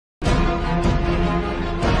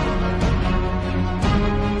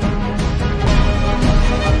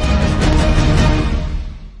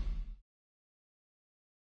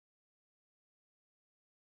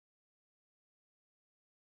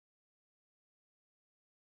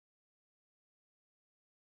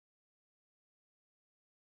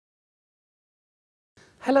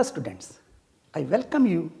Hello students, I welcome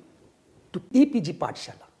you to EPG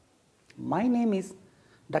Pathshala. My name is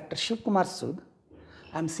Dr. Shiv Kumar Sood.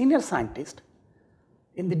 I am senior scientist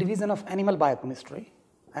in the division of animal biochemistry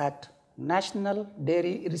at National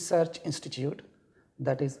Dairy Research Institute,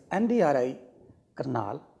 that is NDRI,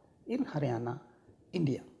 Karnal in Haryana,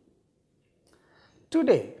 India.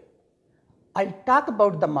 Today, I'll talk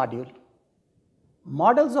about the module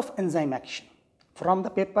Models of Enzyme Action from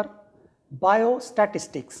the paper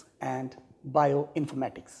Biostatistics and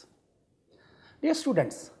Bioinformatics. Dear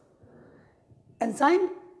students,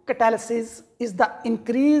 enzyme catalysis is the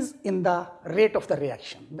increase in the rate of the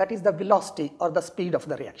reaction, that is the velocity or the speed of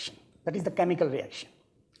the reaction, that is the chemical reaction.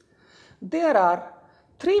 There are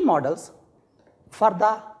three models for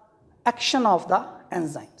the action of the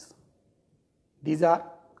enzymes. These are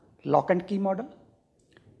lock and key model,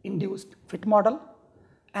 induced fit model,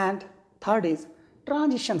 and third is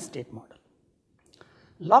transition state model.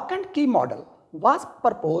 Lock and key model was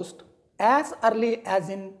proposed as early as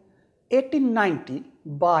in 1890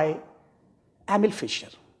 by Emil Fischer.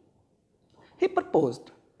 He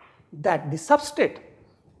proposed that the substrate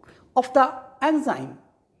of the enzyme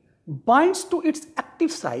binds to its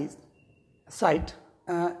active site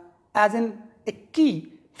as in a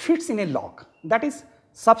key fits in a lock. That is,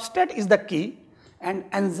 substrate is the key and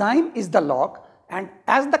enzyme is the lock, and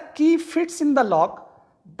as the key fits in the lock,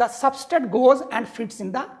 the substrate goes and fits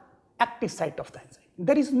in the active site of the enzyme.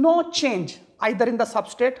 There is no change either in the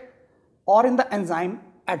substrate or in the enzyme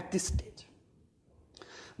at this stage.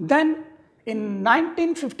 Then in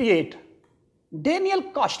 1958, Daniel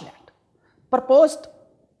Koshland proposed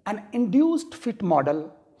an induced fit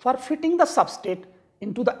model for fitting the substrate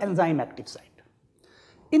into the enzyme active site.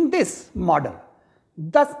 In this model,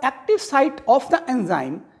 the active site of the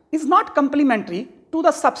enzyme is not complementary to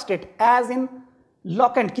the substrate as in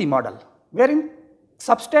lock and key model, wherein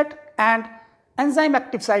substrate and enzyme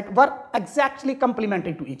active site were exactly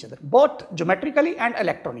complementary to each other, both geometrically and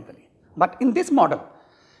electronically. But in this model,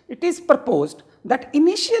 it is proposed that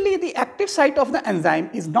initially the active site of the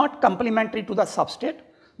enzyme is not complementary to the substrate,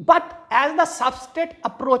 but as the substrate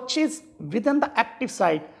approaches within the active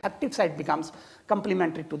site becomes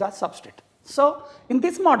complementary to the substrate. So in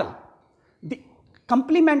this model, the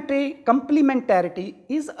complementarity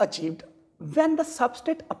is achieved when the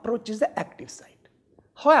substrate approaches the active site.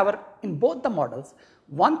 However, in both the models,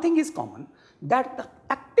 one thing is common, that the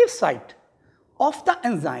active site of the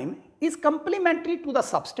enzyme is complementary to the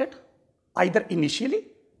substrate either initially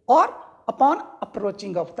or upon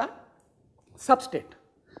approaching of the substrate.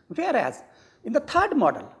 Whereas in the third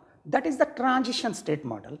model, that is the transition state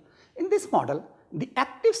model, in this model, the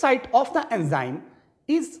active site of the enzyme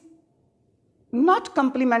is not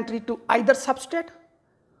complementary to either substrate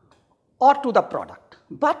or to the product,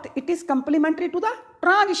 but it is complementary to the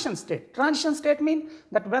transition state. Transition state means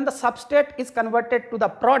that when the substrate is converted to the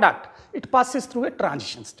product, it passes through a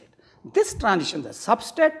transition state. This transition, the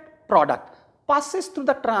substrate product, passes through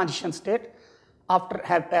the transition state after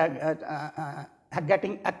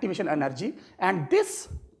getting activation energy, and this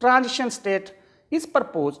transition state is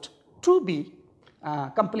proposed to be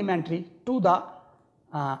complementary to the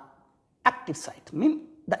active site. Mean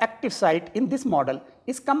the active site in this model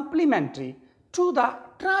is complementary to the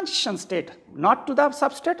transition state, not to the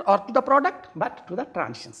substrate or to the product, but to the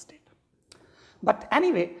transition state. But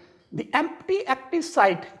anyway, the empty active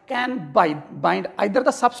site can bind either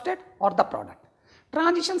the substrate or the product.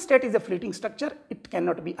 Transition state is a fleeting structure, it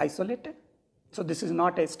cannot be isolated. So this is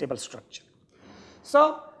not a stable structure.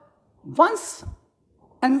 So once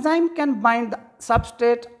enzyme can bind the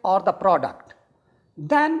substrate or the product,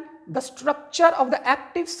 then the structure of the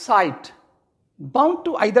active site bound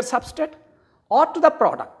to either substrate or to the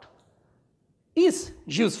product is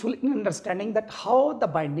useful in understanding that how the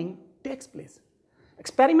binding takes place.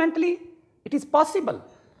 Experimentally, it is possible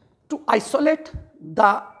to isolate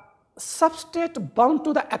the substrate bound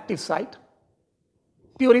to the active site,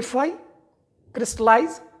 purify,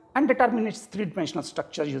 crystallize, and determine its three-dimensional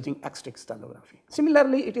structure using X-ray crystallography.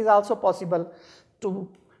 Similarly, it is also possible to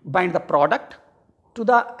bind the product to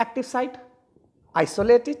the active site,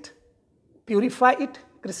 isolate it, purify it,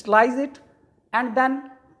 crystallize it, and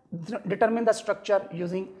then determine the structure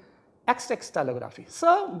using X-ray crystallography.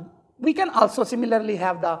 So we can also similarly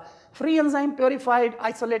have the free enzyme purified,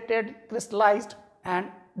 isolated, crystallized, and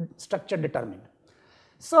structure determined.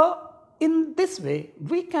 So in this way,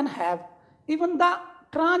 we can have even the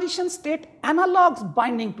transition state analogues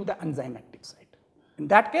binding to the enzyme active site. In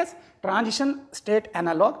that case, transition state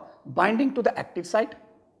analog binding to the active site,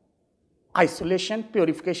 isolation,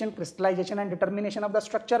 purification, crystallization and determination of the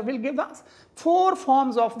structure will give us 4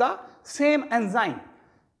 forms of the same enzyme.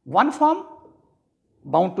 One form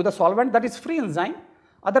bound to the solvent, that is free enzyme,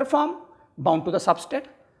 other form bound to the substrate,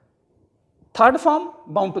 third form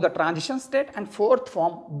bound to the transition state, and fourth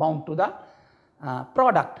form bound to the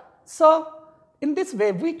product. So in this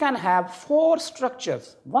way we can have 4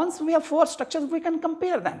 structures. Once we have 4 structures, we can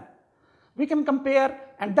compare them. We can compare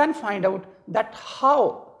and then find out that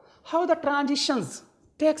how the transitions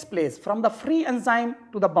takes place from the free enzyme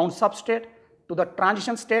to the bound substrate to the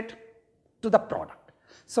transition state to the product.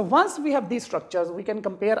 So once we have these structures, we can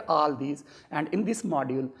compare all these, and in this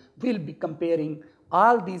module we will be comparing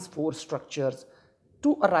all these 4 structures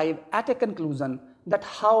to arrive at a conclusion that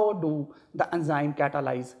how do the enzyme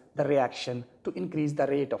catalyze the reaction to increase the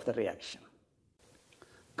rate of the reaction.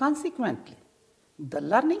 Consequently, the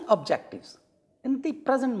learning objectives in the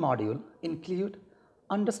present module include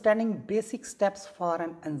understanding basic steps for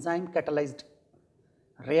an enzyme catalyzed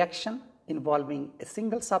reaction involving a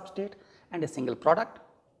single substrate and a single product.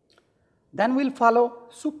 Then we will follow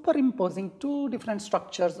superimposing 2 different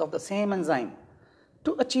structures of the same enzyme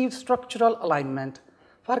to achieve structural alignment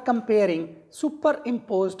for comparing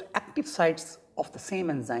superimposed active sites of the same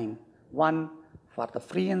enzyme, one for the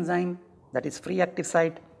free enzyme, that is free active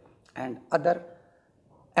site, and other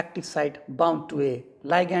active site bound to a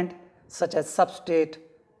ligand such as substrate,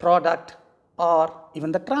 product, or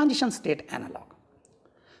even the transition state analog,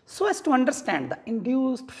 so as to understand the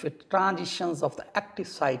induced fit transitions of the active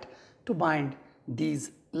site to bind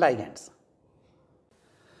these ligands.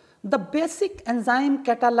 The basic enzyme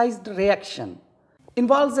catalyzed reaction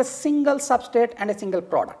involves a single substrate and a single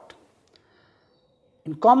product.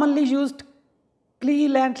 In commonly used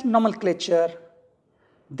Cleland nomenclature,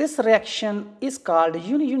 this reaction is called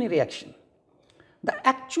uni-uni reaction. The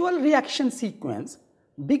actual reaction sequence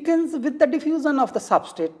begins with the diffusion of the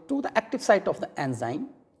substrate to the active site of the enzyme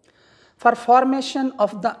for formation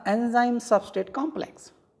of the enzyme substrate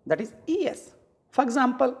complex, that is ES. For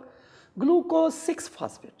example, glucose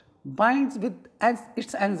 6-phosphate binds with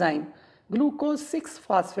its enzyme glucose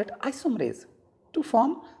 6-phosphate isomerase to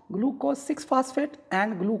form glucose 6-phosphate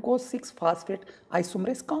and glucose 6-phosphate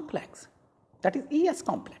isomerase complex, that is ES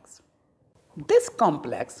complex. This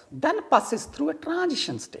complex then passes through a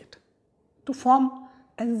transition state to form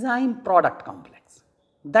enzyme product complex,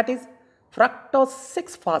 that is fructose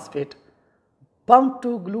 6-phosphate bound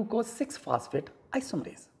to glucose 6-phosphate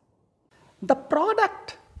isomerase. The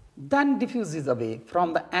product then diffuses away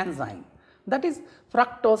from the enzyme, that is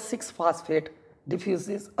fructose 6-phosphate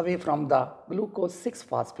diffuses away from the glucose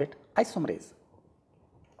 6-phosphate isomerase.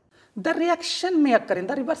 The reaction may occur in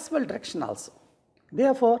the reversible direction also.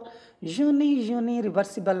 Therefore, uni-uni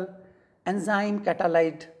reversible enzyme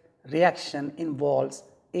catalyzed reaction involves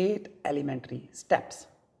 8 elementary steps.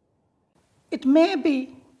 It may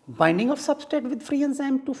be binding of substrate with free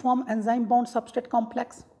enzyme to form enzyme bound substrate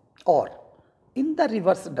complex, or in the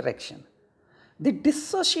reverse direction, the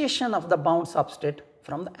dissociation of the bound substrate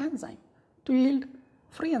from the enzyme to yield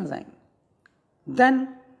free enzyme.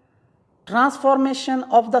 Then transformation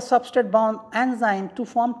of the substrate bound enzyme to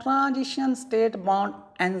form transition state bound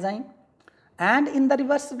enzyme, and in the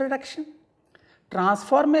reverse direction,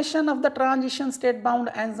 transformation of the transition state bound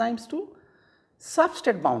enzymes to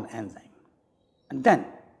substrate bound enzyme. And then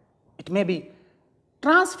it may be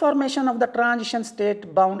transformation of the transition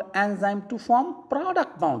state bound enzyme to form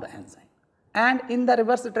product bound enzyme, and in the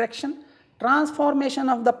reverse direction, transformation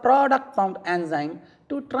of the product bound enzyme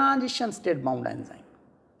to transition state bound enzyme.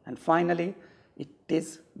 And finally, it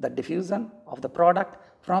is the diffusion of the product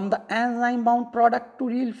from the enzyme bound product to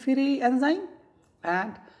yield free enzyme,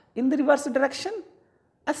 and in the reverse direction,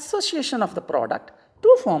 association of the product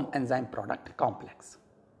to form enzyme product complex.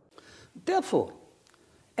 Therefore,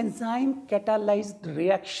 enzyme catalyzed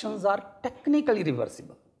reactions are technically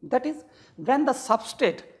reversible. That is, when the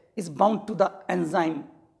substrate is bound to the enzyme,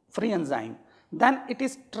 free enzyme, then it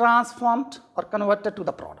is transformed or converted to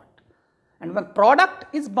the product. And when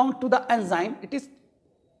product is bound to the enzyme, it is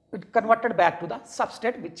converted back to the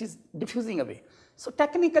substrate which is diffusing away. So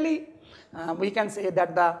technically, we can say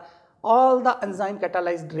that all the enzyme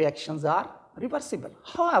catalyzed reactions are reversible.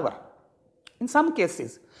 However, in some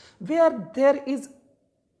cases where there is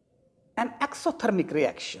an exothermic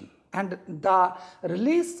reaction and the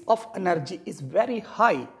release of energy is very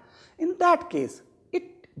high, in that case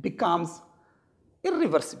it becomes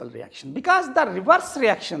irreversible reaction, because the reverse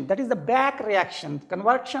reaction, that is the back reaction,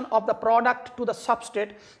 conversion of the product to the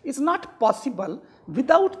substrate, is not possible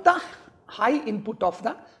without the high input of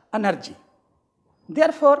the energy.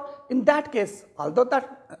 Therefore, in that case, although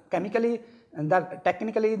technically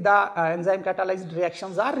the enzyme catalyzed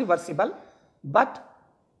reactions are reversible, but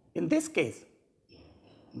in this case,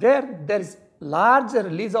 where there is large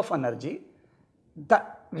release of energy, the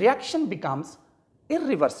reaction becomes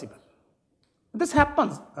irreversible. This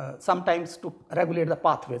happens sometimes to regulate the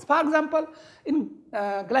pathways. For example, in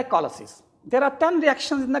glycolysis, there are 10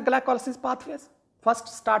 reactions in the glycolysis pathways. First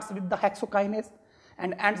starts with the hexokinase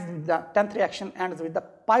and ends with the 10th reaction ends with the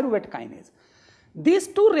pyruvate kinase. These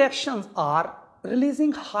two reactions are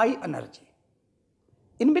releasing high energy.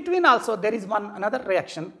 In between also there is another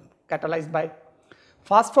reaction catalyzed by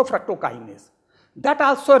phosphofructokinase that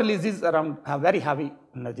also releases around very heavy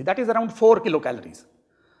energy, that is around 4 kilocalories.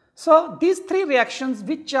 So these three reactions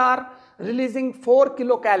which are releasing 4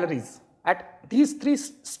 kilocalories at these three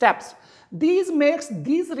steps, these makes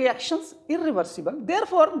these reactions irreversible.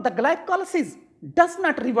 Therefore, the glycolysis does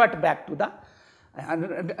not revert back to the,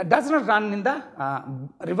 does not run in the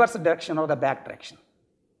reverse direction or the back direction.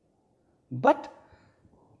 But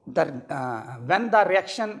when the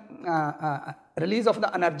reaction release of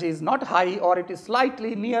the energy is not high or it is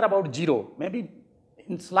slightly near about zero, maybe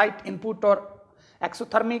in slight input or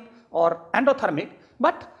exothermic or endothermic,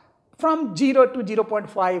 but from 0 to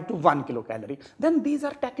 0.5 to 1 kilocalorie, then these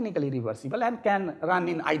are technically reversible and can run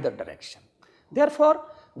in either direction. Therefore,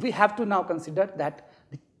 we have to now consider that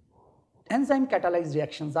the enzyme catalyzed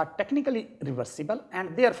reactions are technically reversible,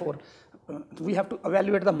 and therefore we have to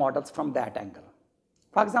evaluate the models from that angle.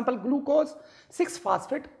 For example, glucose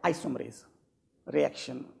 6-phosphate isomerase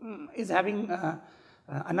reaction is having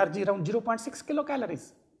energy around 0.6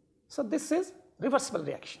 kilocalories. So this is reversible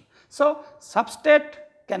reaction. So substrate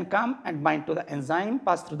can come and bind to the enzyme,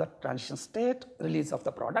 pass through the transition state, release of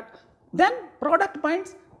the product. Then product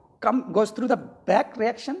binds, goes through the back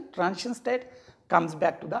reaction, transition state, comes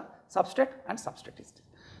back to the substrate, and substrate is.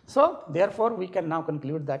 So therefore, we can now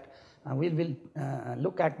conclude that we will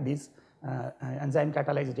look at these enzyme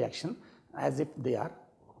catalyzed reaction as if they are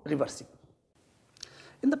reversible.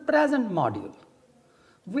 In the present module,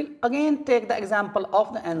 we'll again take the example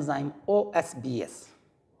of the enzyme OSBS.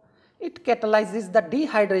 It catalyzes the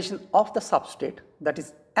dehydration of the substrate, that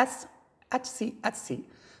is HCHC,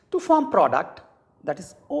 to form product, that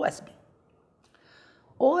is OSB.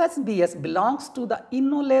 OSBS belongs to the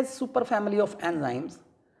enolase superfamily of enzymes,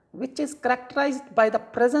 which is characterized by the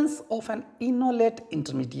presence of an enolate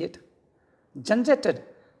intermediate generated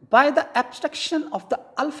by the abstraction of the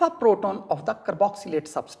alpha proton of the carboxylate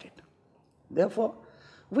substrate. Therefore,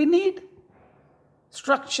 we need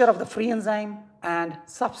structure of the free enzyme and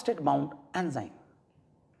substrate bound enzyme.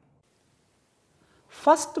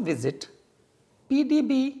 First, visit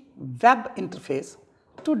PDB web interface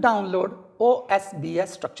to download OSBS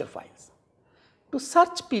structure files. To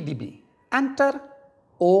search PDB, enter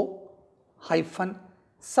O-succinyl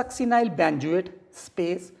benzoate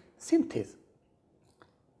space synthase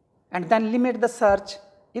and then limit the search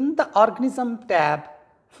in the organism tab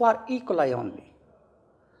for E. coli only.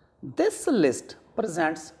 This list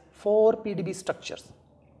presents 4 PDB structures.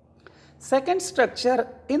 Second structure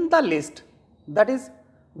in the list, that is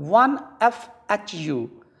 1FHU,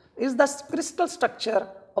 is the crystal structure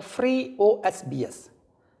of free OSBS,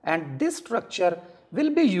 and this structure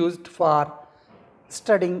will be used for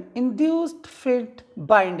studying induced fit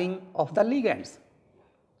binding of the ligands,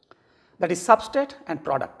 that is substrate and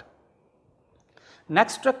product.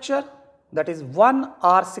 Next structure, that is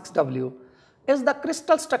 1R6W, is the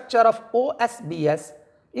crystal structure of OSBS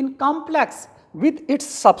in complex with its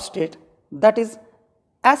substrate, that is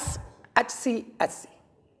SHCHC.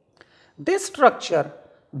 This structure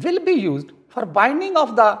will be used for binding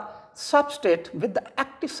of the substrate with the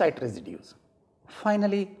active site residues.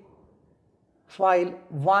 Finally, file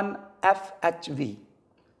 1FHV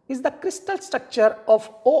is the crystal structure of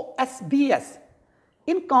OSBS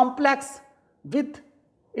in complex with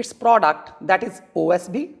its product, that is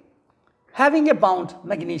OSB, having a bound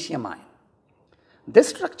magnesium ion. This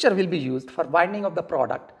structure will be used for binding of the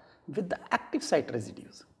product with the active site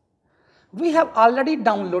residues. We have already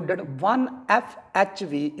downloaded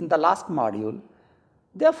 1FHV in the last module.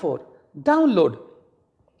 Therefore, download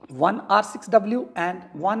 1R6W and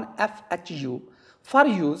 1FHU for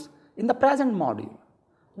use in the present module.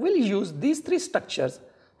 We'll use these 3 structures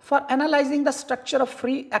for analyzing the structure of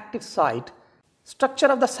free active site, structure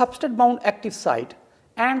of the substrate bound active site,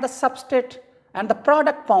 and the substrate and the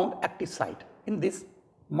product bound active site in this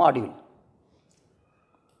module.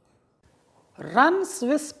 Run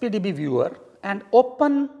Swiss PDB viewer and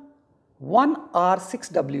open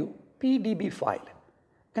 1R6W PDB file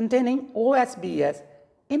containing OSBS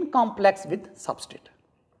in complex with substrate.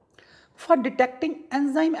 For detecting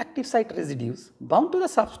enzyme active site residues bound to the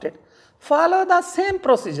substrate, follow the same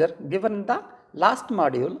procedure given in the last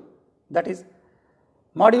module, that is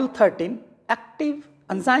module 13,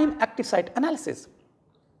 enzyme active site analysis.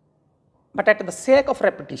 But at the sake of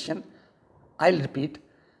repetition, I will repeat,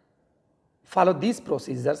 follow these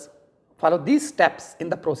steps in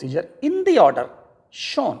the procedure in the order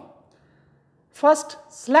shown. First,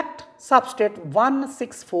 select substrate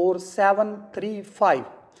 164735,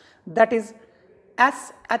 that is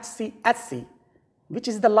SHCSC, which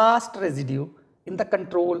is the last residue in the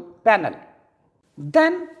control panel.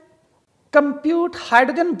 Then compute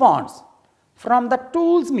hydrogen bonds from the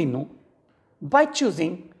tools menu by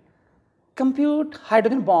choosing compute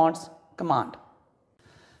hydrogen bonds command.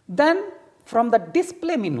 Then from the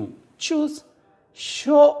display menu, choose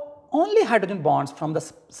show only hydrogen bonds from the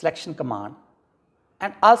selection command,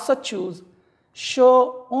 and also choose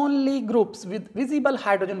show only groups with visible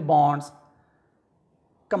hydrogen bonds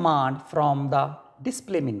command from the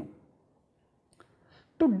display menu.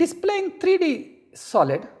 To display in 3D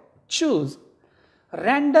solid, choose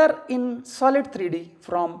render in solid 3D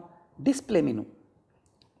from display menu.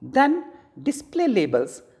 Then display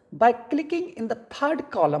labels by clicking in the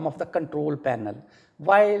third column of the control panel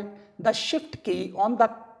while the shift key on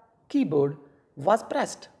the keyboard was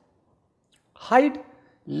pressed. Hide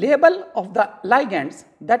label of the ligands,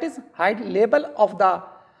 that is hide label of the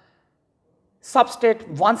substrate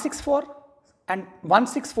 164 and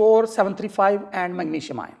 164735 and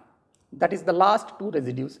magnesium ion. That is the last two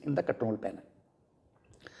residues in the control panel.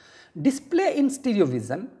 Display in stereo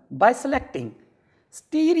vision by selecting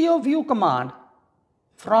stereo view command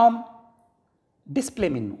from display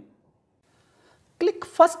menu. Click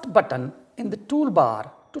first button in the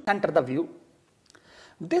toolbar to enter the view.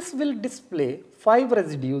 This will display 5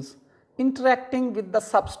 residues interacting with the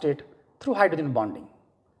substrate through hydrogen bonding.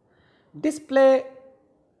 Display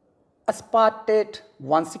aspartate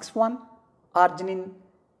 161, arginine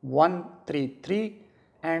 133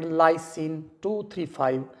 and lysine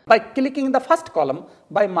 235 by clicking the first column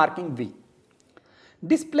by marking V.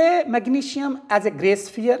 Display magnesium as a gray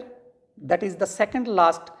sphere, that is the second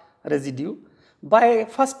last residue, by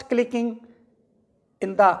first clicking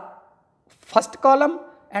in the first column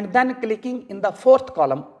and then clicking in the fourth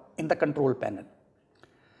column in the control panel.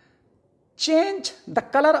 Change the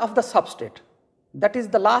color of the substrate, that is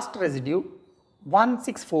the last residue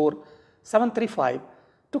 164735,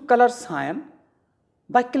 to color cyan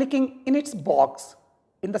by clicking in its box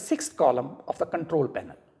in the sixth column of the control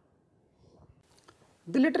panel.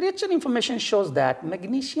 The literature information shows that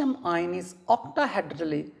magnesium ion is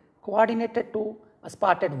octahedrally coordinated to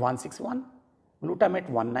aspartate 161, glutamate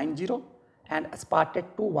 190 and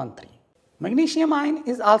aspartate 213. Magnesium ion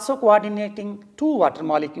is also coordinating 2 water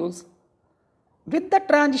molecules with the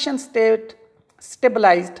transition state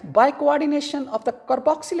stabilized by coordination of the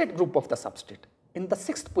carboxylate group of the substrate in the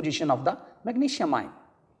 6th position of the magnesium ion.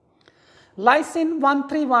 Lysine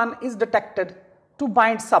 131 is detected to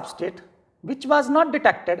bind substrate, which was not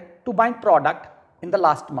detected to bind product in the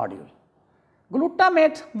last module.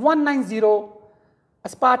 Glutamate 190,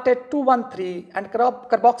 aspartate 213 and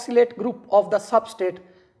carboxylate group of the substrate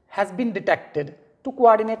has been detected to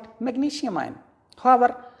coordinate magnesium ion.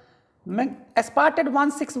 However, aspartate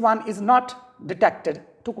 161 is not detected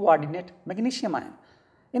to coordinate magnesium ion.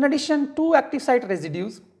 In addition, 2 active site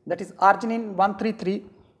residues, that is arginine 133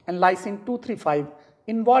 and lysine 235,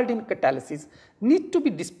 involved in catalysis need to be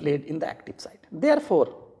displayed in the active site.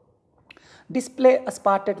 Therefore, display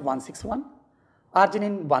aspartate 161,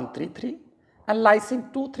 arginine 133 and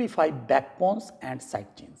lysine 235 backbones and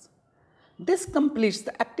side chains. This completes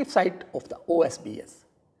the active site of the OSBS.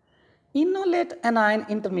 Enolate anion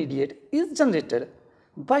intermediate is generated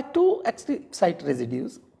by 2 active site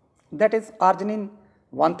residues, that is arginine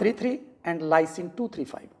 133 and lysine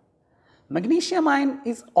 235. Magnesium ion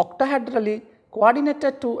is octahedrally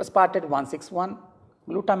coordinated to aspartate 161,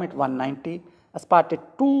 glutamate 190, aspartate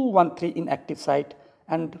 213 in active site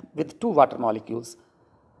and with 2 water molecules,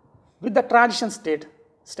 with the transition state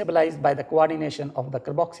stabilized by the coordination of the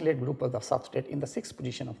carboxylate group of the substrate in the 6th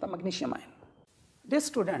position of the magnesium ion. Dear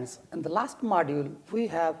students, in the last module we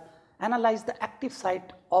have analyzed the active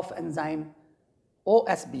site of enzyme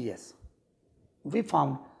OSBS. We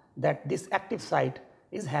found that this active site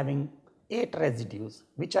is having 8 residues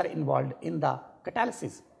which are involved in the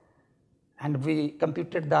catalysis, and we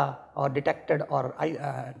computed the or detected or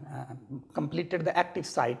completed the active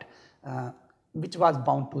site which was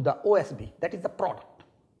bound to the OSB, that is the product.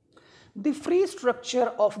 The free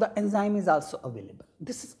structure of the enzyme is also available.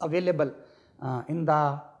 This is available in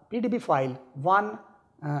the PDB file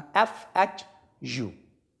 1FHU.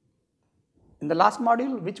 In the last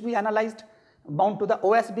module which we analyzed, bound to the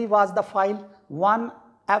OSB was the file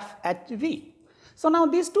 1FHV. So now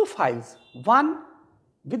these two files, one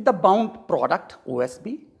with the bound product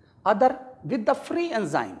OSB, other with the free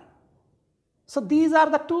enzyme. So these are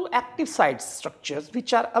the two active site structures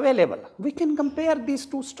which are available. We can compare these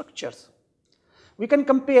two structures. We can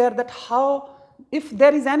compare that how, if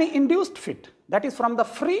there is any induced fit, that is from the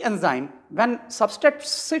free enzyme when substrate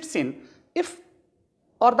sits in, if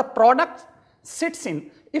or the product sits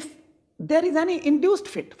in, if there is any induced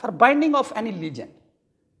fit for binding of any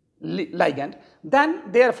ligand, then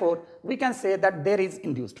therefore we can say that there is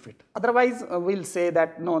induced fit. Otherwise we will say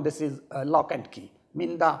that no, this is lock and key,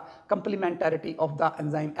 mean the complementarity of the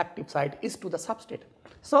enzyme active site is to the substrate.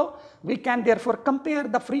 So we can therefore compare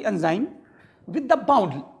the free enzyme with the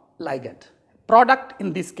bound ligand product.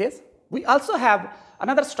 In this case we also have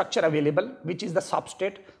another structure available which is the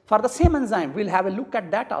substrate for the same enzyme. We will have a look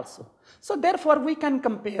at that also. So therefore we can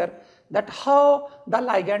compare that how the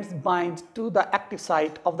ligands bind to the active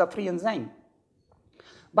site of the free enzyme.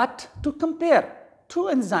 But to compare two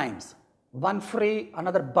enzymes, one free,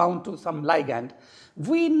 another bound to some ligand,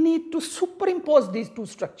 we need to superimpose these two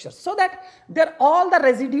structures so that all the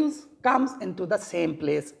residues comes into the same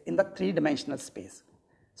place in the three-dimensional space,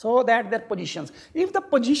 so that their positions, if the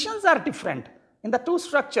positions are different in the two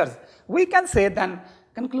structures, we can say then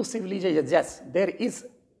conclusively yes, there is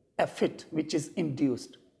a fit which is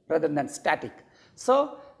induced rather than static.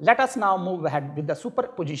 So let us now move ahead with the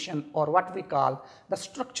superposition, or what we call the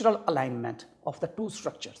structural alignment of the two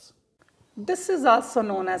structures. This is also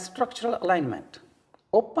known as structural alignment.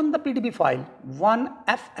 Open the PDB file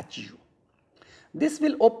 1FHU. This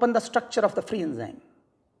will open the structure of the free enzyme.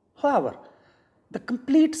 However, the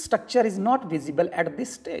complete structure is not visible at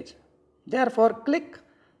this stage. Therefore, click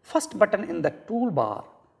first button in the toolbar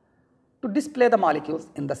to display the molecules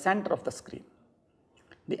in the center of the screen.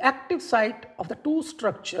 The active site of the two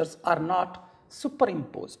structures are not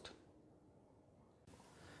superimposed.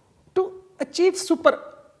 To achieve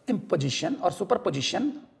superimposition or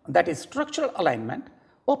superposition, that is structural alignment,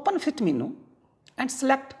 open Fit menu and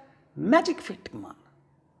select Magic Fit command.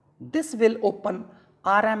 This will open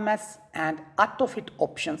RMS and Auto Fit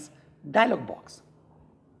options dialog box.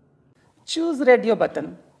 Choose radio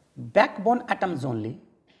button, backbone atoms only.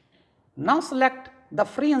 Now select the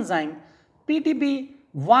free enzyme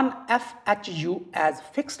PDB1FHU as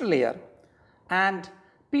fixed layer and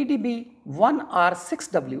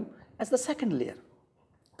PDB1R6W as the second layer.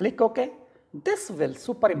 Click OK. This will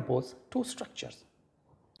superimpose two structures.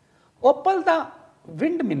 Open the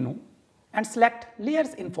Wind menu and select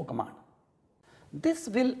Layers Info command. This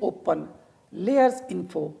will open Layers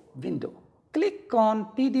Info window. Click on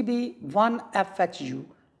PDB1FHU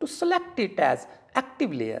to select it as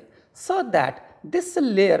active layer so that this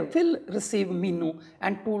layer will receive menu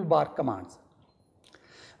and toolbar commands.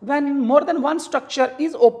 When more than one structure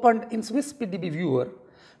is opened in Swiss PDB viewer,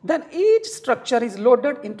 then each structure is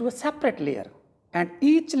loaded into a separate layer and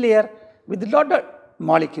each layer with loaded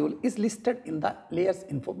molecule is listed in the Layers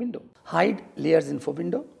Info window. Hide Layers Info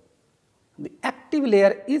window. The active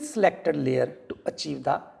layer is selected layer to achieve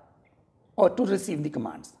the or to receive the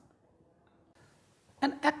commands.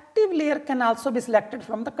 An active layer can also be selected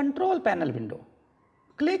from the control panel window.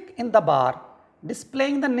 Click in the bar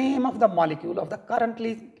displaying the name of the molecule of the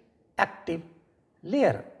currently active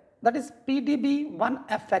layer, that is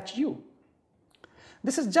PDB1FHU.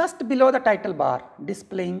 This is just below the title bar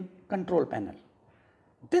displaying control panel.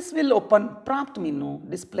 This will open prompt menu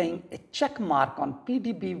displaying a check mark on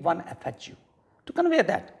PDB1FHU to convey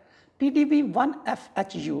that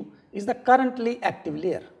PDB1FHU is the currently active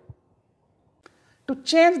layer. To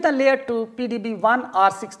change the layer to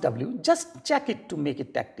PDB1R6W, just check it to make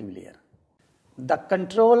it active layer. The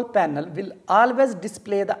control panel will always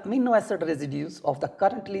display the amino acid residues of the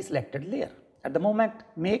currently selected layer. At the moment,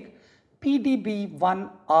 make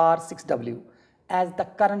PDB1R6W as the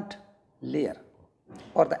current layer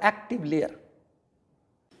or the active layer.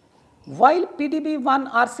 While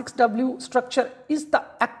PDB1R6W structure is the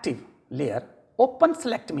active layer, open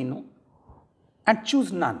select menu and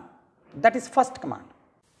choose none. That is first command.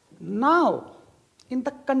 Now in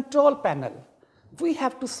the control panel, we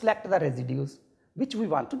have to select the residues which we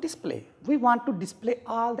want to display. We want to display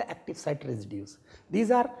all the active site residues.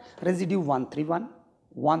 These are residue 131,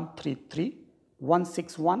 133,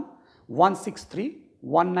 161, 163,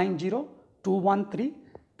 190, 213,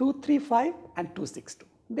 235 and 262.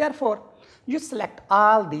 Therefore, you select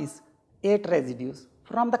all these 8 residues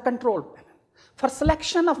from the control panel. For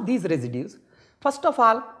selection of these residues, first of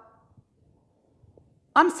all,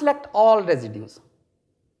 unselect all residues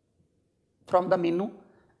from the menu,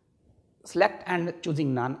 select and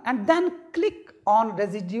choosing none, and then click on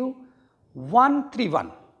residue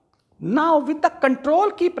 131. Now with the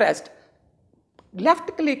control key pressed,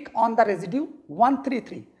 left click on the residue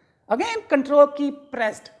 133. Again control key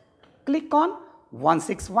pressed, click on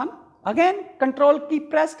 161. Again control key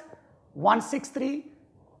pressed, 163,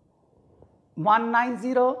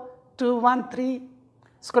 190, 213,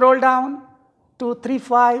 scroll down,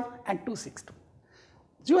 235 and 262.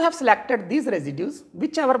 You have selected these residues,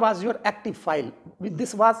 whichever was your active file.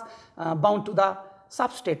 This was bound to the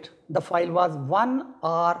substrate. The file was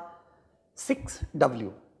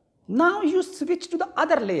 1R6W. Now you switch to the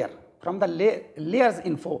other layer from the layers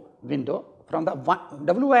info window, from the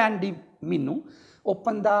WAND menu,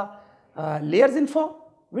 open the layers info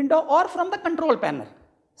window, or from the control panel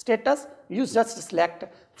status, you just select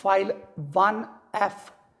file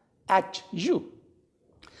 1FHU.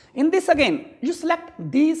 In this again, you select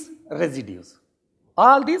these residues,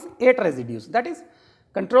 all these 8 residues, that is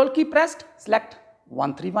control key pressed, select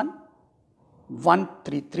 131,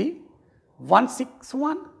 133,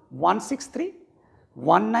 161, 163,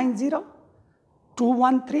 190,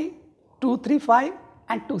 213, 235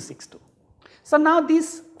 and 262. So now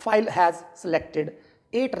this file has selected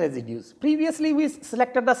 8 residues. Previously we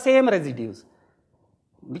selected the same residues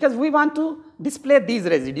because we want to display these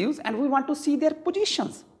residues and we want to see their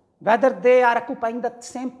positions, whether they are occupying the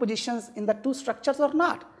same positions in the 2 structures or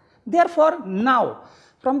not. Therefore, now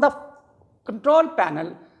from the control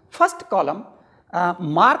panel, first column,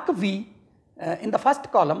 mark V in the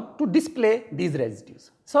first column to display these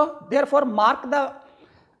residues. So therefore, mark the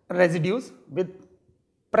residues with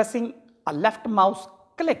pressing a left mouse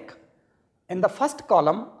click in the first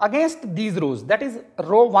column against these rows, that is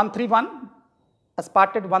row 131,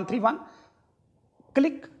 aspartate 131,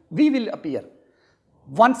 click, V will appear.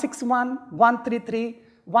 161, 133,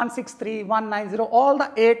 163, 190, all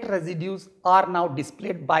the 8 residues are now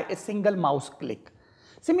displayed by a single mouse click.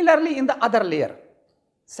 Similarly, in the other layer,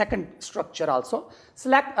 second structure also,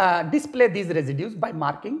 select display these residues by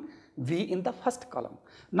marking V in the first column.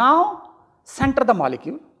 Now center the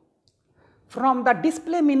molecule. From the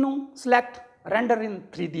display menu, select render in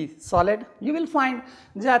 3D solid. You will find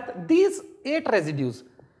that these 8 residues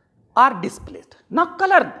are displayed. Now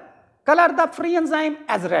color the free enzyme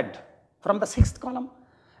as red from the 6th column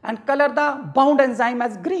and color the bound enzyme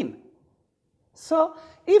as green. So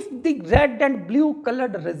if the red and blue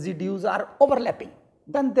colored residues are overlapping,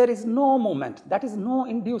 then there is no movement, that is no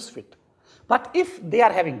induced fit. But if they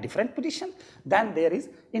are having different position, then there is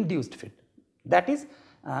induced fit. That is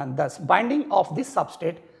the binding of this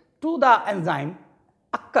substrate to the enzyme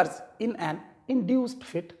occurs in an induced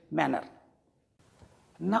fit manner.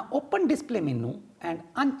 Now open display menu and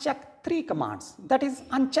uncheck 3 commands, that is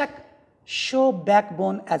uncheck show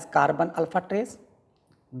backbone as carbon alpha trace,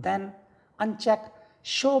 then uncheck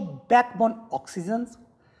show backbone oxygens,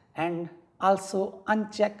 and also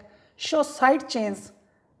uncheck show side chains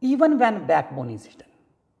even when backbone is hidden.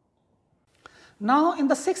 Now in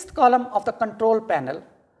the 6th column of the control panel,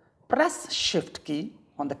 press shift key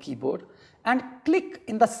on the keyboard and click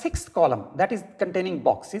in the 6th column, that is containing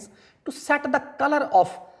boxes, to set the color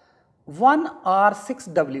of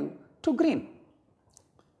 1R6W to green,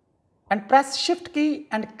 and press shift key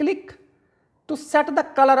and click to set the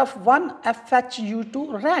color of 1FHU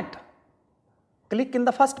to red. Click in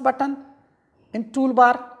the first button in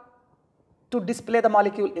toolbar to display the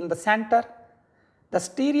molecule in the center. The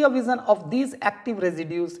stereo vision of these active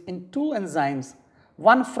residues in 2 enzymes,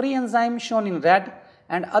 one free enzyme shown in red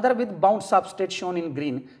and other with bound substrate shown in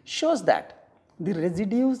green, shows that the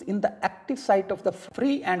residues in the active site of the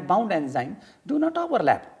free and bound enzyme do not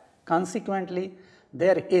overlap. Consequently,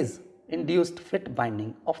 there is induced fit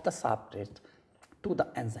binding of the substrate to the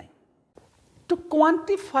enzyme. To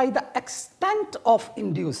quantify the extent of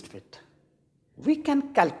induced fit, we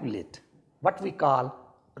can calculate what we call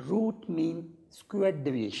root mean squared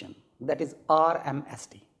deviation, that is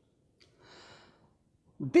RMSD.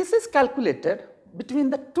 This is calculated between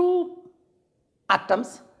the 2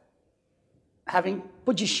 atoms having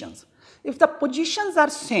positions. If the positions are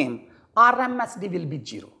same, RMSD will be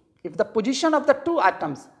 0. If the position of the 2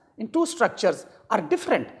 atoms in 2 structures are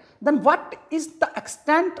different, then what is the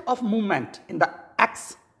extent of movement in the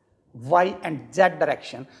X, Y and Z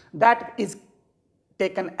direction, that is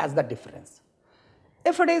taken as the difference.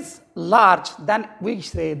 If it is large, then we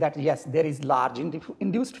say that yes, there is large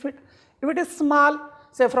induced fit. If it is small,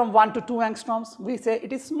 say from 1 to 2 angstroms, we say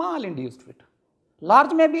it is small induced fit.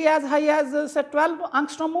 Large may be as high as say 12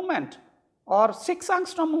 angstrom movement or 6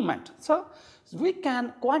 angstrom movement. So, we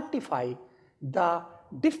can quantify the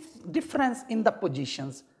difference in the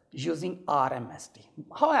positions using RMSD.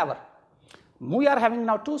 However, we are having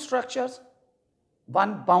now two structures,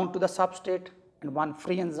 one bound to the substrate and one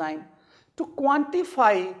free enzyme. To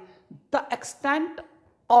quantify the extent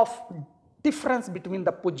of difference between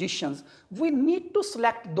the positions, we need to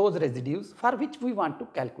select those residues for which we want to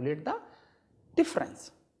calculate the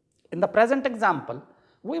difference. In the present example,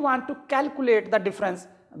 we want to calculate the difference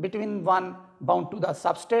between one bound to the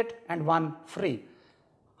substrate and one free.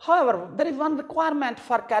 However, there is one requirement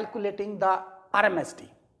for calculating the RMSD.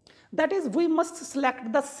 That is, we must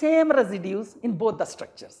select the same residues in both the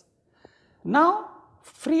structures. Now,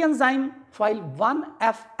 free enzyme file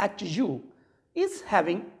 1FHU is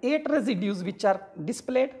having 8 residues which are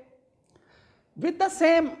displayed. With the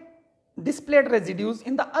same displayed residues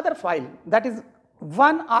in the other file, that is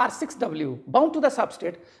 1R6W bound to the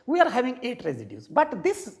substrate, we are having 8 residues. But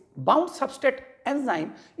this bound substrate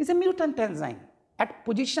enzyme is a mutant enzyme at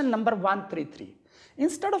position number 133.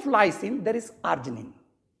 Instead of lysine, there is arginine.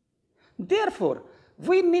 Therefore,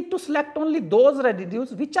 we need to select only those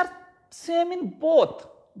residues which are same in both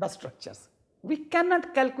the structures. We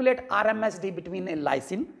cannot calculate RMSD between a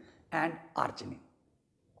lysine and arginine.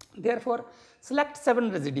 Therefore, select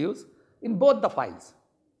 7 residues in both the files.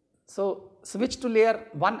 So, switch to layer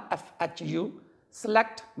 1FHU,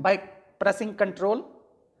 select by pressing Ctrl,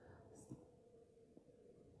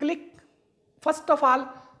 click, first of all,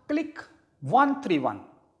 click 131.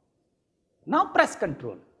 Now press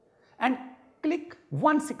Ctrl and click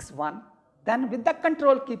 161, then with the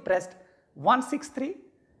Ctrl key pressed 163,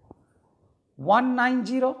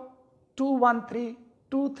 190, 213,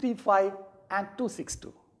 235 and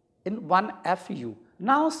 262 in 1FU.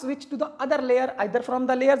 Now switch to the other layer either from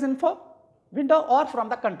the layers info window or from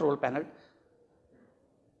the control panel.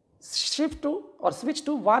 Shift to or switch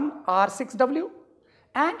to 1R6W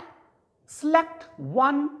and select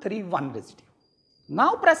 131 residue.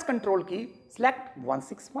 Now press Ctrl key, select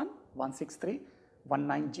 161, 163,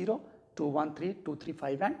 190, 213,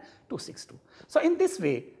 235 and 262. So in this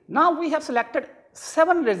way, now we have selected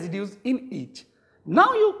 7 residues in each.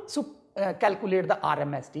 Now you calculate the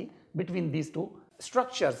RMSD between these two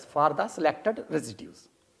structures for the selected residues.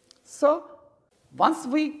 So once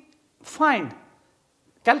we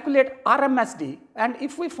calculate RMSD, and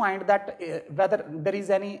if we find that whether there is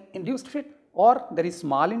any induced fit or there is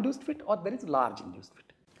small induced fit or there is large induced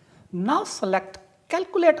fit. Now select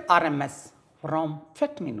calculate RMS from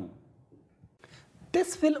fit menu.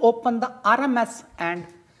 This will open the RMS and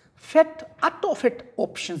fit auto fit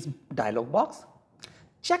options dialog box.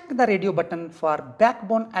 Check the radio button for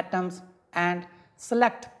backbone atoms and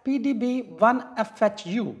select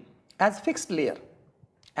PDB1FHU as fixed layer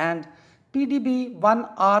and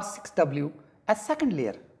PDB1R6W as second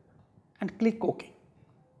layer and click OK.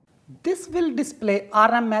 This will display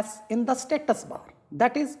RMS in the status bar,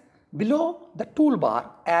 that is below the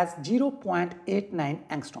toolbar as 0.89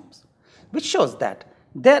 angstroms, which shows that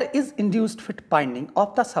there is induced fit binding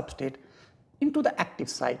of the substrate into the active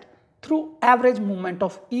site through average movement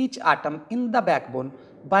of each atom in the backbone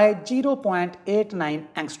by 0.89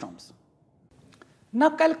 angstroms. Now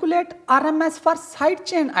calculate RMS for side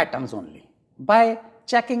chain atoms only by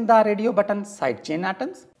checking the radio button side chain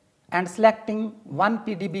atoms and selecting one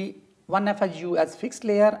PDB1FHU as fixed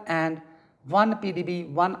layer and one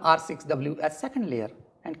PDB1R6W as second layer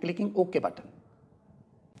and clicking OK button.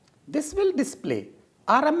 This will display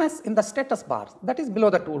RMS in the status bar, that is below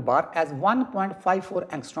the toolbar, as 1.54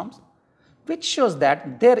 angstroms, which shows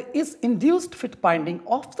that there is induced fit binding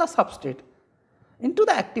of the substrate into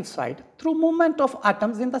the active site through movement of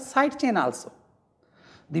atoms in the side chain also.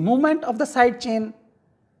 The movement of the side chain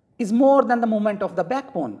is more than the movement of the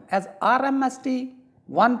backbone, as RMSD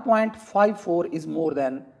 1.54 is more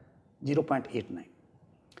than 0.89.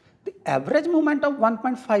 The average movement of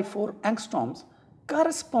 1.54 angstroms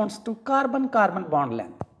corresponds to carbon-carbon bond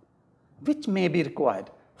length, which may be required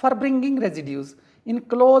for bringing residues in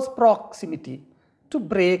close proximity to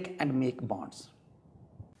break and make bonds.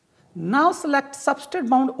 Now select substrate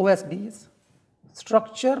bound OSBs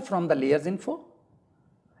structure from the layers info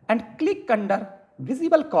and click under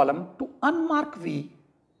visible column to unmark V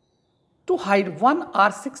to hide one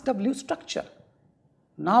R6W structure.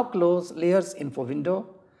 Now close layers info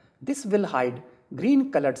window. This will hide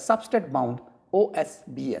green colored substrate bound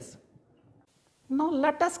OSBs. Now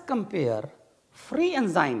let us compare free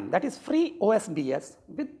enzyme, that is free OSBs,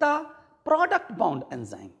 with the product bound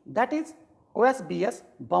enzyme, that is OSBs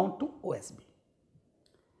bound to OSB.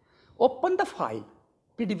 open the file,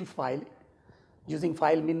 PDB file, using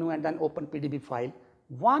file menu and then open PDB file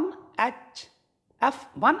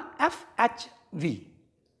 1FHV.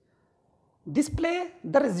 Display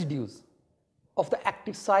the residues of the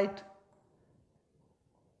active site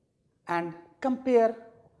and compare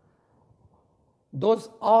those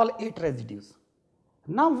all 8 residues.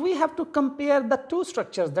 Now we have to compare the two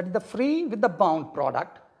structures, that is the free with the bound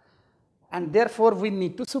product, and therefore we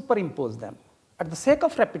need to superimpose them. At the sake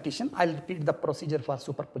of repetition, I will repeat the procedure for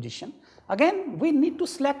superposition. Again, we need to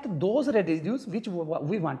select those residues which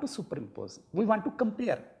we want to superimpose, we want to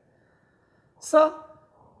compare. So,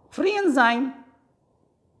 free enzyme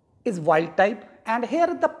is wild type, and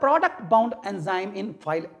here the product bound enzyme in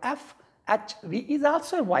file FHV is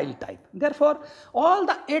also a wild type. Therefore, all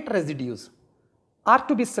the 8 residues are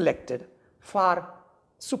to be selected for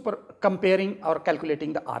comparing or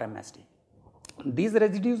calculating the RMSD. These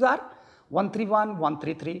residues are 131,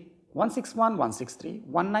 133, 161, 163,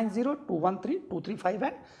 190, 213, 235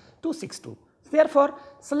 and 262. Therefore,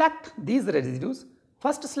 select these residues.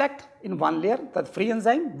 First select in one layer the free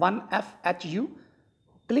enzyme 1FHU,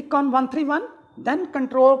 click on 131, then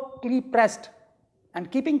control key pressed and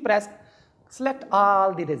keeping pressed, select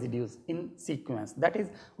all the residues in sequence, that is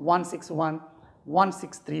 161,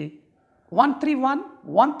 163, 131,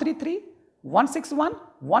 133, 161,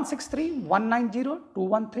 163, 190,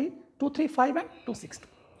 213, 235 and 262.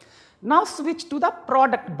 Now switch to the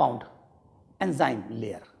product bound enzyme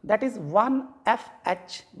layer, that is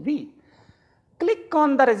 1FHV. Click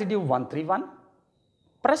on the residue 131,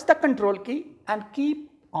 press the control key and keep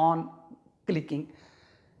on clicking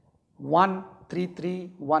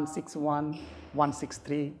 133, 161,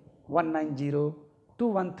 163, 190,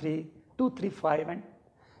 213, 235 and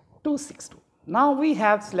 262. Now we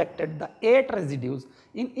have selected the 8 residues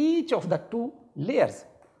in each of the 2 layers.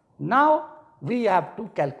 Now we have to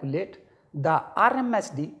calculate the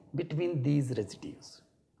RMSD between these residues.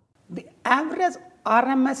 The average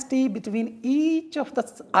RMSD between each of the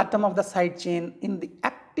atom of the side chain in the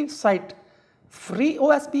active site free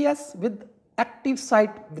OSBS with active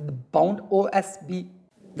site with bound OSB,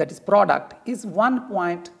 that is product, is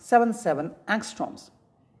 1.77 angstroms.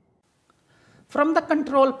 From the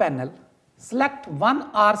control panel, select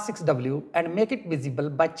 1R6W and make it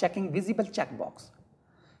visible by checking visible checkbox.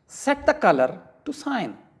 Set the color to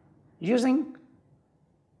cyan using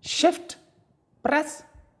shift press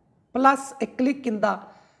plus a click in the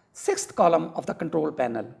 6th column of the control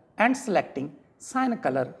panel and selecting cyan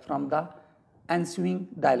color from the ensuing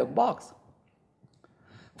dialog box.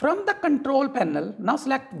 From the control panel, now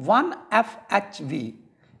select 1FHV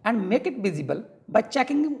and make it visible by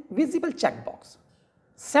checking visible checkbox.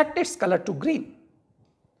 Set its color to green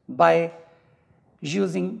by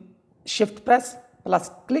using shift press plus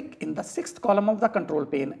click in the 6th column of the control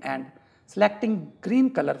pane and selecting green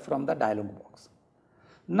color from the dialog box.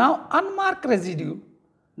 Now unmark residue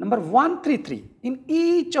number 133 in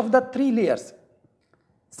each of the 3 layers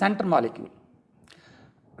center molecule.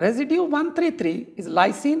 Residue 133 is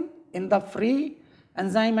lysine in the free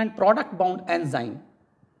enzyme and product bound enzyme,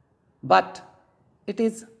 but it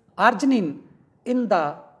is arginine in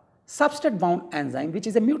the substrate bound enzyme, which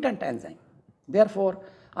is a mutant enzyme. Therefore,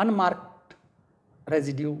 unmarked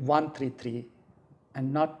residue 133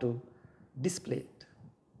 and not to display it.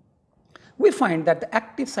 We find that the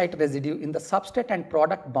active site residue in the substrate and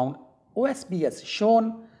product bound OSBS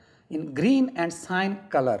shown in green and cyan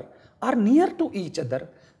color are near to each other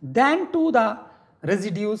than to the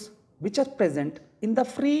residues which are present in the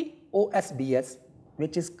free OSBS,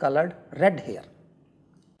 which is colored red here.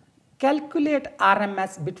 Calculate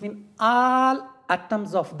RMS between all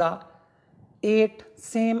atoms of the 8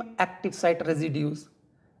 same active site residues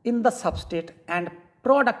in the substrate and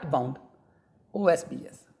product bound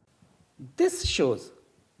OSBS. This shows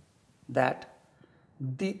that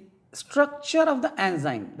the structure of the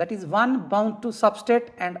enzyme, that is one bound to substrate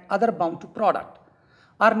and other bound to product,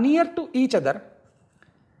 are near to each other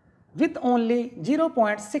with only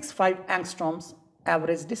 0.65 angstroms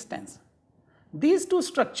average distance. These two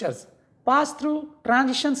structures pass through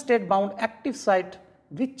transition state bound active site,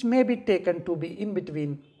 which may be taken to be in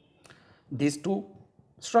between these two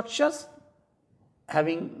structures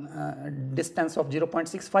having distance of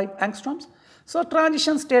 0.65 angstroms. So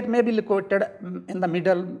transition state may be located in the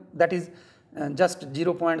middle, that is just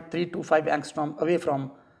 0.325 angstrom away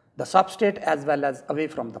from the substrate as well as away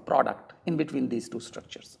from the product in between these two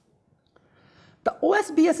structures. The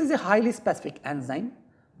OSBS is a highly specific enzyme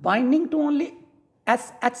binding to only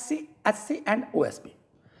SHC, SC and OSB.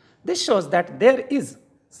 This shows that there is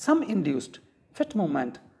some induced fit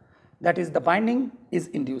movement, that is the binding is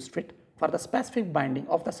induced fit for the specific binding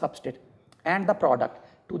of the substrate and the product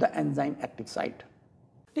to the enzyme active site.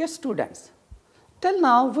 Dear students, till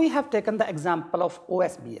now we have taken the example of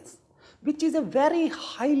OSBS, which is a very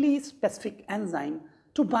highly specific enzyme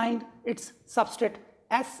to bind its substrate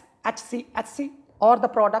SHCHC or the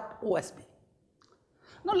product OSB.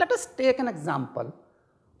 Now let us take an example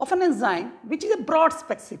of an enzyme which is a broad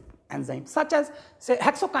specific enzyme, such as say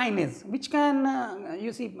hexokinase, which can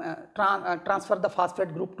transfer the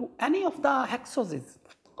phosphate group to any of the hexoses,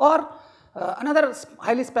 or another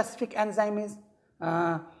highly specific enzyme is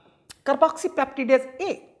carboxypeptidase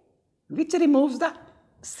A, which removes the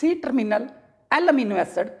C-terminal L amino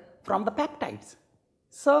acid from the peptides.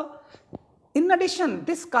 So in addition,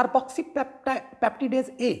 this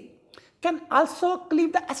carboxypeptidase A can also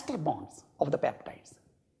cleave the ester bonds of the peptides.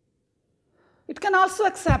 It can also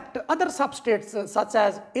accept other substrates such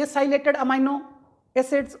as acylated amino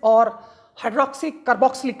acids or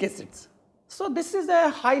hydroxycarboxylic acids. So this is a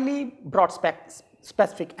highly broad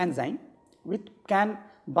specific enzyme which can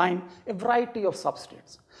bind a variety of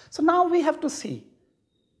substrates. So now we have to see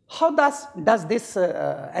how does this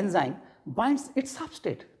enzyme binds its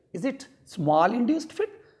substrate. Is it small induced fit,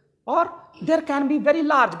 or there can be very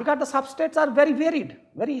large, because the substrates are very varied,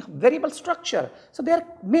 very variable structure. So there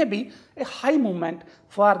may be a high movement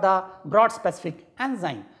for the broad specific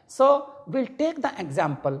enzyme. So we'll take the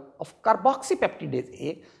example of carboxypeptidase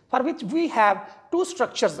A, for which we have two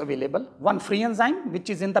structures available, one free enzyme which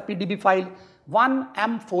is in the PDB file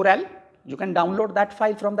 1M4L, you can download that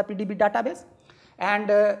file from the PDB database,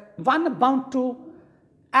 and one bound to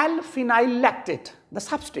L-phenyl lactate, the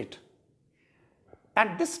substrate,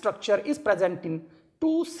 and this structure is present in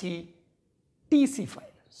 2C-TC file.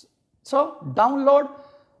 So download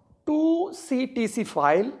 2C-TC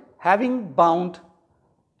file having bound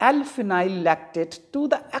L-phenyl lactate to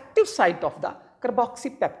the active site of the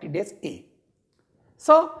carboxypeptidase A.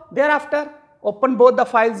 So thereafter open both the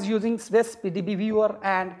files using Swiss PDB viewer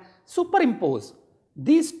and superimpose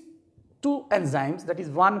these two enzymes, that is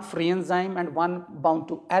one free enzyme and one bound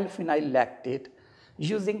to L-phenyl lactate,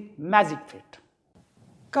 using magic fit.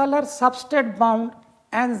 Color substrate bound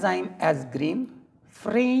enzyme as green,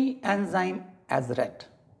 free enzyme as red.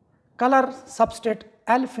 Color substrate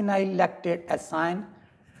L-phenyl lactate as cyan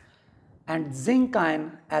and zinc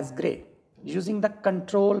ion as gray, using the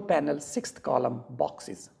control panel 6th column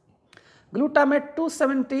boxes. Glutamate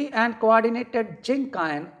 270 and coordinated zinc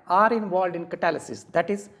ion are involved in catalysis, that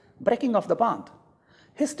is breaking of the bond.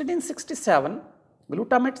 Histidine 67,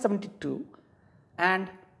 glutamate 72 and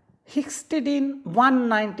histidine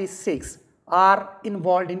 196 are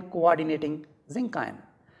involved in coordinating zinc ion.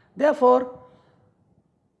 Therefore,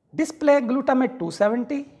 display glutamate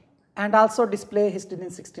 270 and also display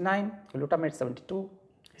histidine 69, glutamate 72,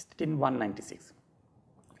 histidine 196.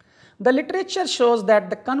 The literature shows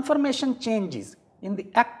that the conformation changes in the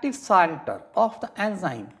active center of the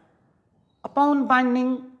enzyme upon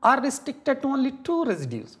binding are restricted to only two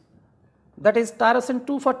residues, that is tyrosine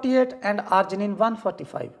 248 and arginine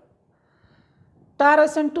 145.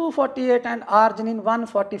 Tyrosine 248 and arginine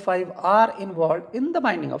 145 are involved in the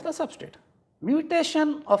binding of the substrate.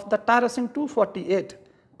 Mutation of the tyrosine 248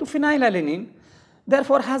 to phenylalanine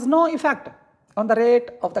therefore has no effect on the rate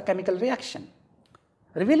of the chemical reaction,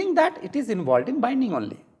 revealing that it is involved in binding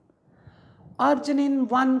only. Arginine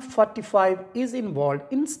 145 is involved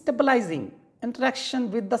in stabilizing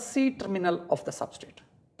interaction with the C-terminal of the substrate,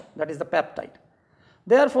 that is the peptide.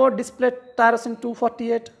 Therefore, display tyrosine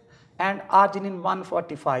 248 and arginine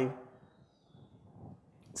 145.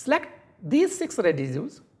 Select these 6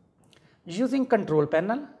 residues using control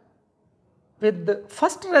panel, with the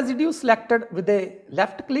first residue selected with a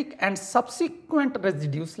left click and subsequent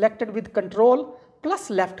residue selected with control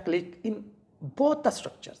plus left click in both the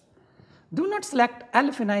structures. Do not select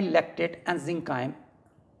L-phenyl lactate and zinc ion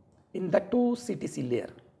in the 2CTC layer.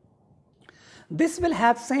 This will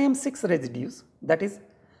have same 6 residues, that is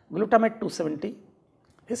glutamate 270,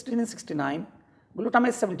 histidine 69,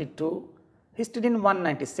 glutamate 72, histidine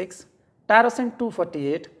 196, tyrosine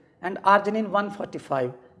 248 and arginine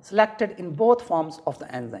 145 selected in both forms of the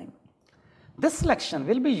enzyme. This selection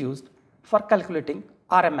will be used for calculating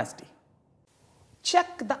RMSD.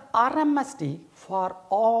 Check the RMSD for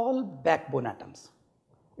all backbone atoms.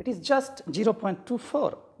 It is just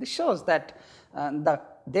 0.24. This shows that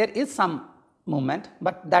there is some movement,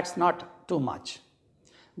 but that's not too much.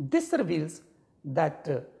 This reveals that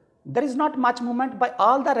there is not much movement by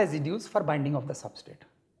all the residues for binding of the substrate.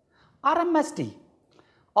 RMSD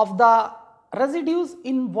of the residues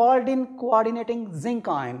involved in coordinating zinc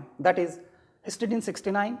ion, that is histidine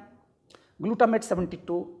 69, glutamate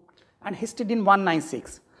 72 and histidine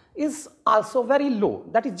 196, is also very low,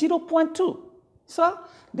 that is 0.2. So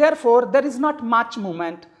therefore, there is not much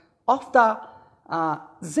movement of the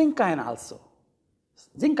zinc ion also.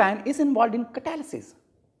 Zinc ion is involved in catalysis.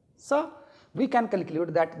 So we can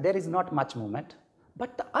conclude that there is not much movement,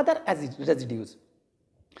 but the other residues.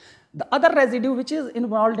 The other residue which is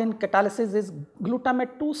involved in catalysis is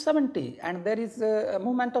glutamate 270, and there is a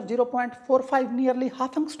movement of 0.45, nearly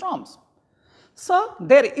half angstroms. So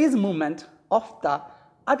there is movement of the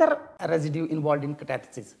other residue involved in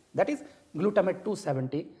catalysis, that is glutamate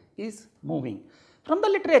 270 is moving. From the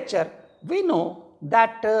literature, we know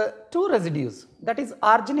that two residues, that is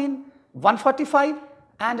arginine 145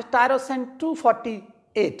 and tyrosine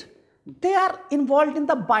 248, they are involved in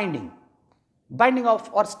the binding of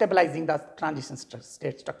or stabilizing the transition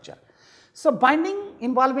state structure. So binding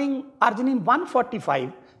involving arginine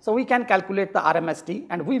 145, so we can calculate the RMST,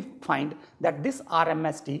 and we find that this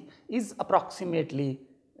RMST is approximately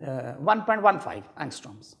 1.15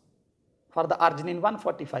 angstroms for the arginine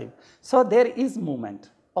 145. So there is movement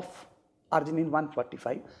of arginine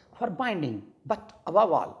 145 for binding, but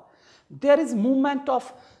above all, there is movement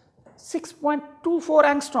of 6.24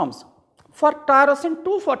 angstroms for tyrosine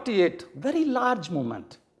 248, very large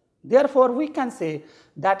movement. Therefore, we can say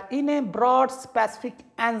that in a broad specific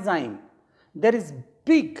enzyme,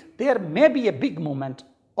 there may be a big movement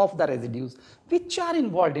of the residues which are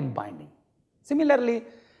involved in binding. Similarly,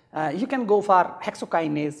 you can go for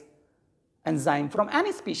hexokinase enzyme from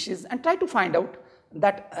any species and try to find out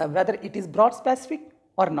that whether it is broad specific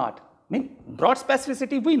or not. I mean, broad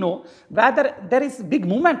specificity we know, whether there is big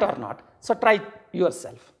movement or not. So try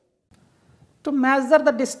yourself. To measure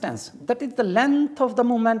the distance, that is the length of the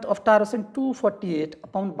movement of tyrosine 248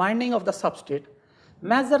 upon binding of the substrate,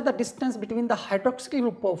 measure the distance between the hydroxyl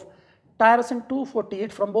group of tyrosine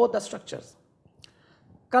 248 from both the structures.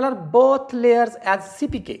 Color both layers as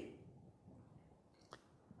CPK,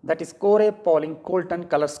 that is Corey-Pauling-Colton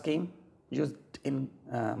color scheme used in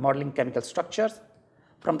modeling chemical structures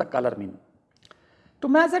from the color menu. To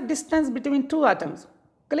measure distance between two atoms,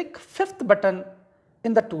 click fifth button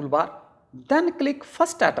in the toolbar, then click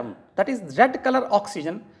first atom, that is red color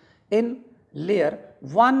oxygen in layer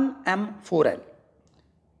 1M4L,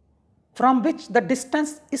 from which the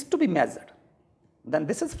distance is to be measured. Then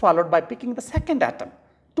this is followed by picking the second atom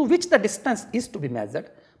to which the distance is to be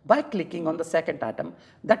measured by clicking on the second atom,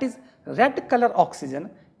 that is red color oxygen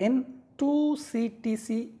in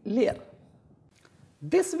 2CTC layer.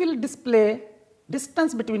 This will display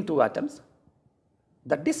distance between two atoms.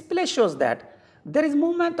 The display shows that there is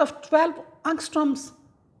movement of 12 angstroms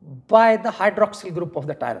by the hydroxyl group of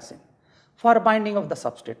the tyrosine for binding of the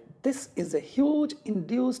substrate. This is a huge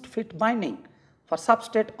induced fit binding for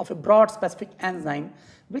substrate of a broad specific enzyme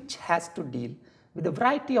which has to deal with a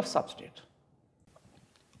variety of substrate.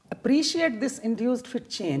 Appreciate this induced fit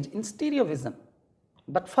change in stereo vision,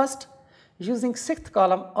 but first, using sixth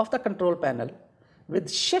column of the control panel,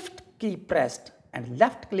 with shift key pressed and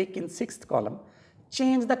left click in sixth column,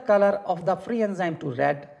 change the color of the free enzyme to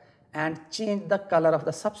red and change the color of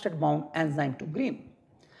the substrate bound enzyme to green.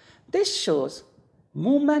 This shows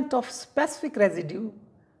movement of specific residue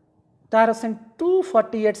tyrosine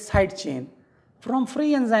 248 side chain from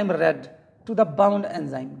free enzyme red to the bound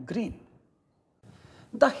enzyme green.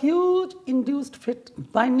 The huge induced fit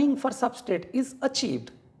binding for substrate is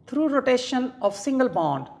achieved through rotation of single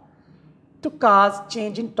bond to cause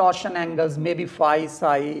change in torsion angles, maybe phi,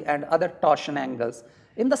 psi and other torsion angles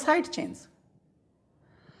in the side chains.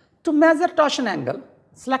 To measure torsion angle,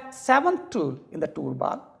 select 7th tool in the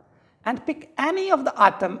toolbar and pick any of the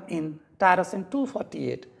atom in tyrosine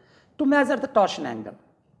 248 to measure the torsion angle.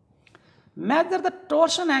 Measure the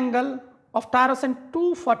torsion angle of tyrosine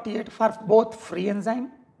 248 for both free enzyme,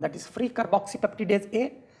 that is free carboxypeptidase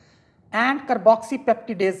A, and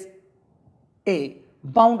carboxypeptidase A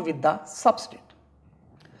bound with the substrate.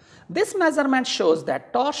 This measurement shows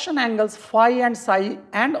that torsion angles phi and psi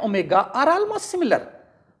and omega are almost similar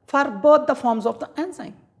for both the forms of the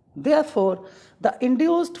enzyme. Therefore, the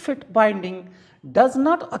induced fit binding does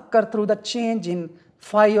not occur through the change in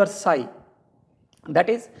phi or psi. That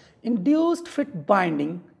is, induced fit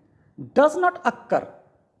binding does not occur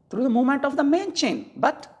through the movement of the main chain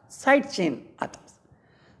but side chain atoms.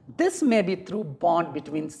 This may be through bond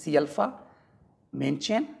between C alpha main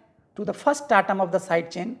chain to the first atom of the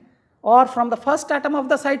side chain, or from the first atom of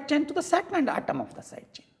the side chain to the second atom of the side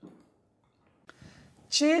chain.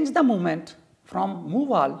 Change the movement from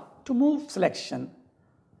move all to move selection.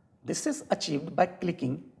 This is achieved by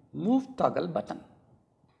clicking move toggle button.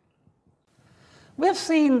 We have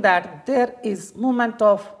seen that there is movement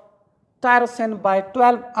of tyrosine by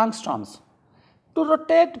 12 angstroms To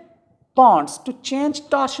rotate bonds to change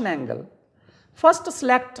torsion angle, first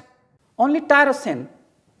select only tyrosine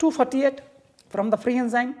 248 from the free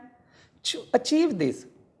enzyme. To achieve this,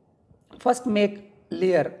 first make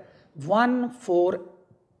layer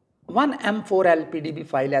 1M4LPDB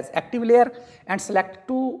file as active layer and select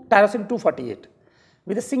tyrosine 248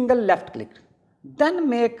 with a single left click. Then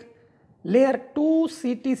make layer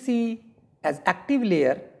 2CTC as active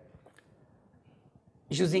layer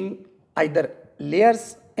using either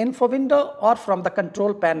layers info window or from the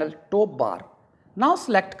control panel top bar. Now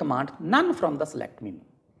select command none from the select menu.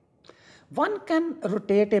 One can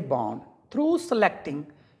rotate a bond through selecting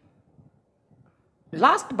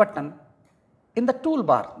last button in the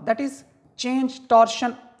toolbar, that is change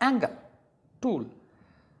torsion angle tool.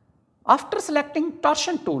 After selecting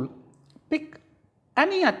torsion tool, pick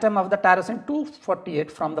any atom of the tyrosine 248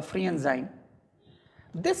 from the free enzyme.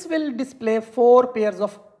 This will display 4 pairs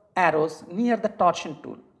of arrows near the torsion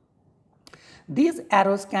tool. These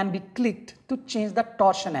arrows can be clicked to change the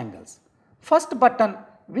torsion angles. First button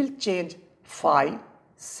will change phi,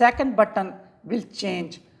 second button will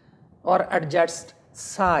change or adjust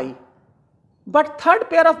psi, but third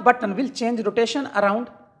pair of button will change rotation around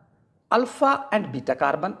alpha and beta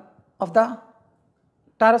carbon of the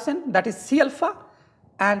tyrosine, that is C alpha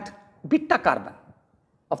and beta carbon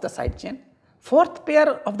of the side chain. Fourth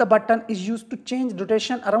pair of the button is used to change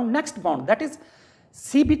rotation around next bond, that is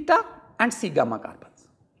C beta and C gamma carbons.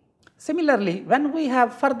 Similarly, when we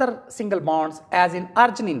have further single bonds as in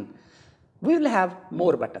arginine, we will have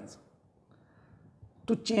more buttons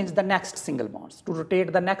to change the next single bonds, to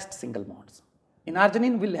rotate the next single bonds. In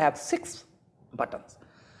arginine, we will have 6 buttons.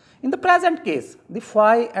 In the present case, the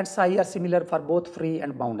phi and psi are similar for both free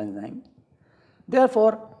and bound enzyme.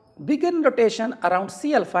 Therefore, begin rotation around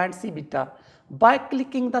C alpha and C beta by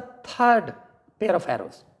clicking the third pair of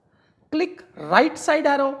arrows. Click right side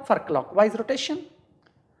arrow for clockwise rotation.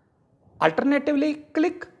 Alternatively,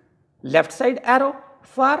 click left side arrow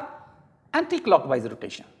for anti-clockwise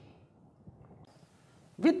rotation.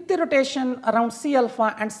 With the rotation around C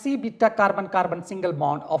alpha and C beta carbon-carbon single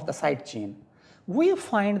bond of the side chain, we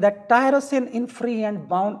find that tyrosine in free and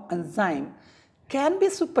bound enzyme can be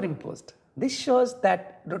superimposed. This shows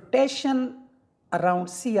that rotation around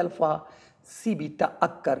C alpha, C beta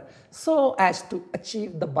occur so as to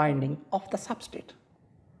achieve the binding of the substrate.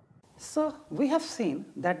 So we have seen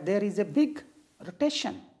that there is a big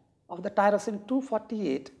rotation of the tyrosine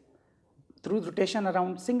 248 through rotation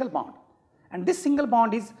around single bond. And this single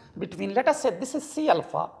bond is between, let us say this is C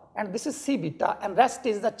alpha and this is C beta and rest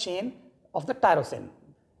is the chain of the tyrosine.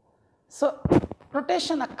 So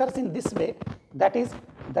rotation occurs in this way, that is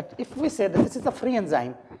that if we say that this is a free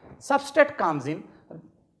enzyme, substrate comes in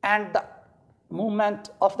and the movement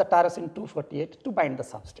of the tyrosine 248 to bind the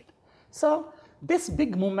substrate. So this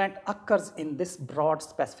big movement occurs in this broad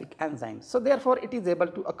specific enzyme. So therefore it is able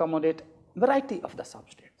to accommodate variety of the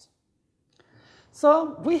substrates.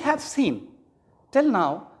 So we have seen till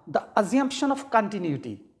now the assumption of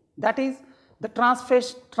continuity, that is the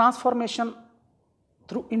transformation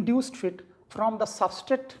through induced fit from the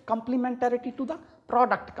substrate complementarity to the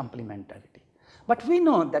product complementarity. But we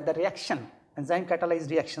know that the reaction, enzyme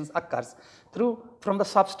catalyzed reactions occurs from the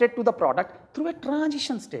substrate to the product through a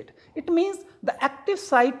transition state. It means the active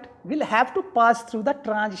site will have to pass through the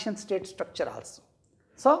transition state structure also.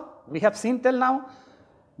 So we have seen till now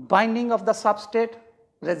binding of the substrate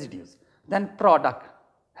residues, then product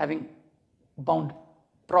having bound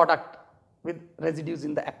product with residues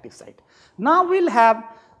in the active site. Now we will have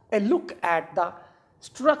a look at the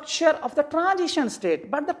structure of the transition state,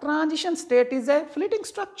 but the transition state is a fleeting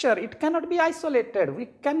structure. It cannot be isolated. We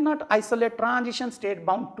cannot isolate transition state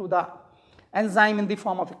bound to the enzyme in the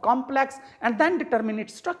form of a complex and then determine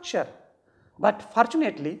its structure. But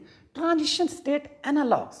fortunately, transition state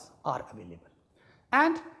analogs are available.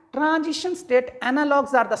 And transition state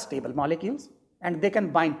analogs are the stable molecules and they can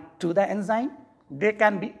bind to the enzyme. They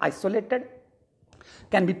can be isolated,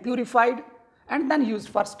 can be purified and then used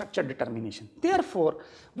for structure determination. Therefore,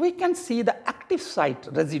 we can see the active site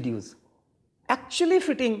residues actually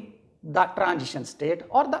fitting the transition state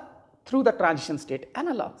or through the transition state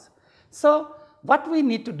analogs. So what we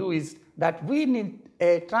need to do is that we need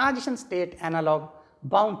a transition state analog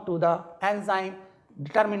bound to the enzyme,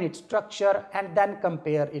 determine its structure and then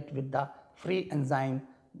compare it with the free enzyme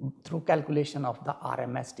through calculation of the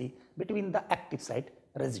RMST between the active site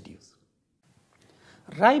residues.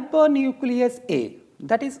 Ribonuclease A,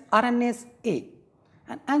 that is RNase A,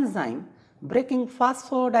 an enzyme breaking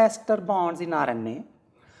phosphodiester bonds in RNA,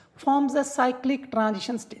 forms a cyclic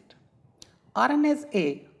transition state. RNase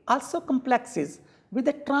A also complexes with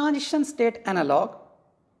a transition state analog,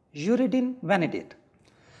 uridine vanadate.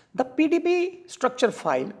 The PDB structure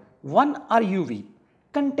file 1RUV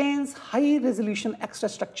contains high resolution extra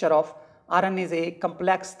structure of RNase A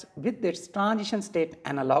complexed with its transition state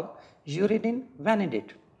analog, uridine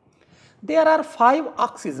vanadate. There are 5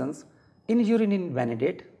 oxygens in uridine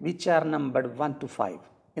vanadate which are numbered 1 to 5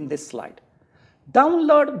 in this slide.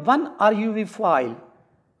 Download 1RUV file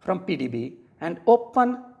from PDB and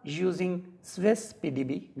open using Swiss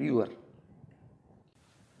PDB viewer.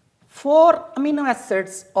 4 amino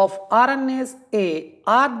acids of RNase A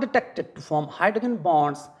are detected to form hydrogen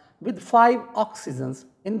bonds with 5 oxygens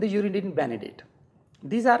in the uridine vanadate.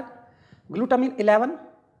 These are glutamine 11,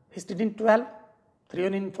 histidine 12,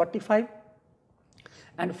 threonine 45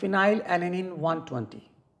 and phenylalanine 120.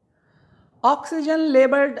 Oxygen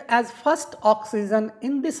labeled as first oxygen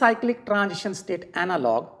in the cyclic transition state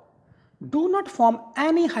analog do not form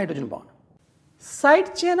any hydrogen bond.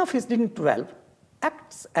 Side chain of histidine 12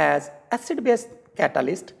 acts as acid-base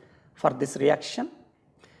catalyst for this reaction.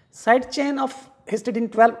 Side chain of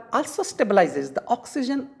histidine 12 also stabilizes the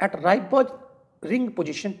oxygen at ribose ring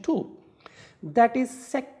position 2, that is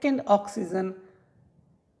second oxygen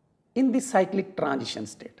in the cyclic transition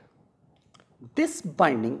state. This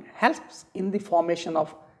binding helps in the formation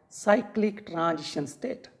of cyclic transition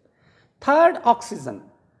state. Third oxygen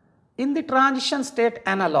in the transition state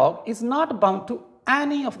analog is not bound to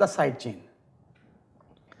any of the side chain.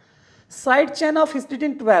 Side chain of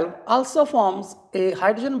histidine 12 also forms a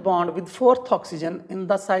hydrogen bond with fourth oxygen in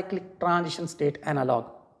the cyclic transition state analog.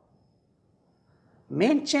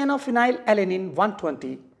 Main chain of phenylalanine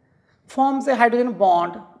 120 forms a hydrogen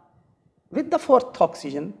bond with the fourth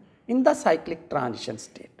oxygen in the cyclic transition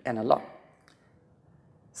state analog.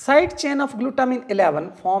 Side chain of glutamine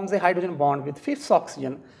 11 forms a hydrogen bond with fifth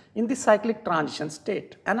oxygen in the cyclic transition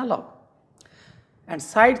state analog. And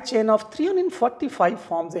side chain of threonine 45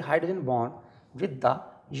 forms a hydrogen bond with the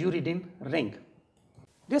uridine ring.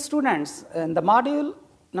 Dear students, in the module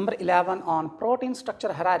number 11 on protein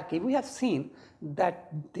structure hierarchy, we have seen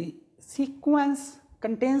that the sequence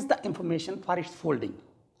contains the information for its folding.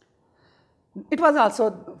 It was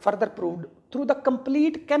also further proved through the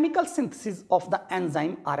complete chemical synthesis of the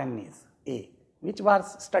enzyme RNase A, which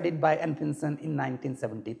was studied by Enzyme in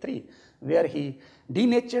 1973, where he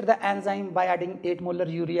denatured the enzyme by adding 8 molar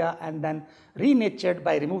urea and then renatured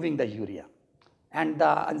by removing the urea. And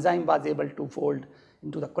the enzyme was able to fold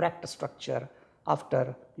into the correct structure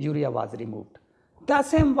after urea was removed. The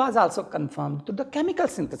same was also confirmed to the chemical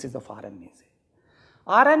synthesis of RNase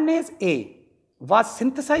A. RNase A was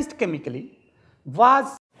synthesized chemically,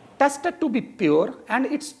 was tested to be pure, and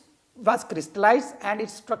it was crystallized, and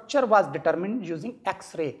its structure was determined using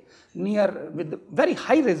X-ray with very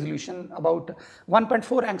high resolution, about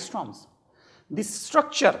 1.4 angstroms. This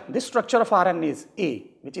structure of RNase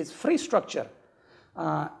A, which is free structure,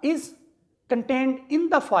 is contained in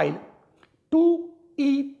the file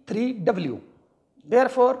 2E3W.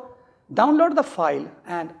 Therefore, download the file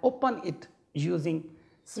and open it using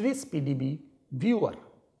Swiss PDB viewer.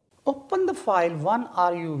 Open the file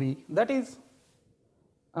 1RUV, that is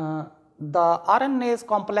the RNase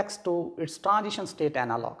complex to its transition state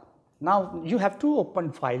analog. Now you have two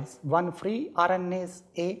open files, one free RNase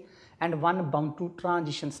A and one bound to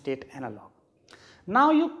transition state analog.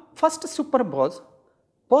 Now you first superimpose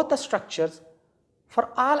both the structures for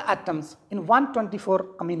all atoms in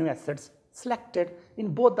 124 amino acids selected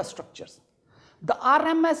in both the structures. The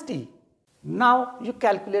RMSD, now you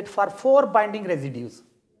calculate for 4 binding residues,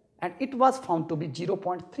 and it was found to be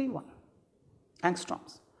 0.31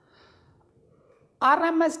 angstroms.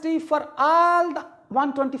 RMSD for all the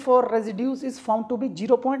 124 residues is found to be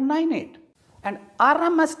 0.98, and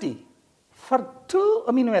RMSD for 2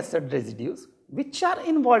 amino acid residues which are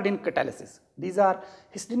involved in catalysis, these are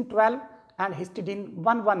histidine 12 and histidine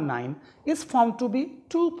 119, is found to be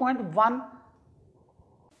 2.1.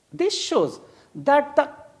 This shows that the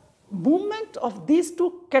movement of these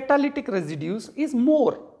 2 catalytic residues is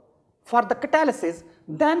more for the catalysis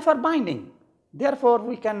than for binding. Therefore,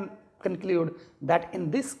 we can conclude that in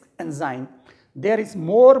this enzyme there is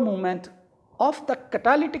more movement of the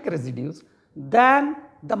catalytic residues than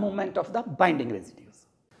the movement of the binding residues.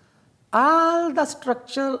 All the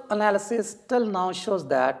structural analysis till now shows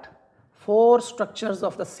that 4 structures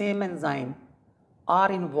of the same enzyme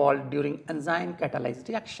are involved during enzyme catalyzed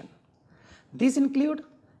reaction. These include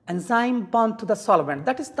enzyme bound to the solvent,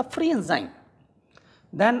 that is the free enzyme,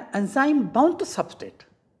 then enzyme bound to substrate,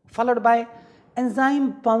 followed by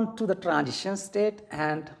enzyme bound to the transition state,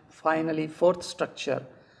 and finally 4th structure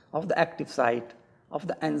of the active site of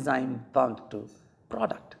the enzyme bound to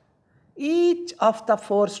product. each of the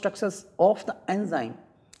four structures of the enzyme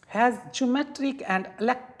has geometric and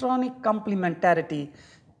electronic complementarity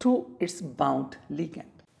to its bound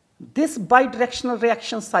ligand. This bidirectional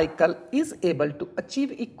reaction cycle is able to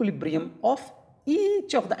achieve equilibrium of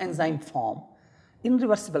each of the enzyme form in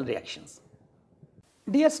reversible reactions.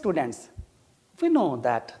 Dear students, we know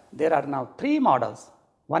that there are now three models.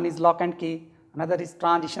 One is lock and key, another is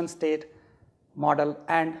transition state model,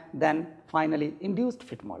 and then finally induced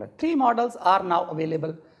fit model. Three models are now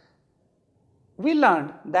available. We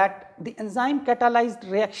learned that the enzyme catalyzed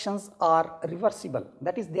reactions are reversible,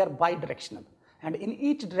 that is, they are bidirectional. And in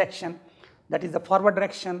each direction, that is the forward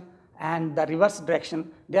direction and the reverse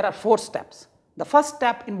direction, there are four steps. The first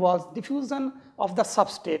step involves diffusion of the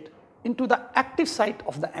substrate into the active site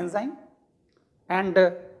of the enzyme, and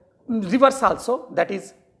reverse also, that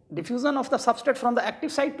is diffusion of the substrate from the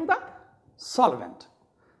active site to the solvent.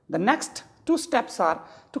 The next two steps are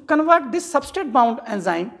to convert this substrate bound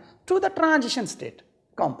enzyme to the transition state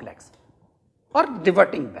complex or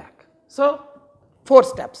reverting back. So, four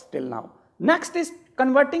steps till now. Next is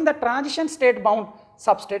converting the transition state bound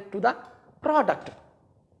substrate to the product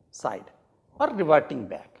side or reverting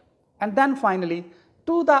back, and then finally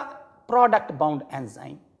to the product bound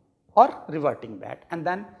enzyme or reverting back, and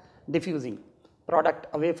then diffusing product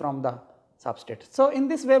away from the substrate. So, in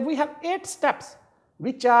this way we have 8 steps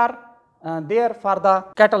which are there for the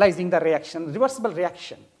catalyzing the reaction, reversible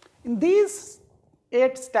reaction. In these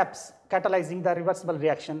 8 steps catalyzing the reversible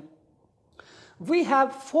reaction, we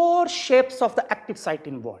have 4 shapes of the active site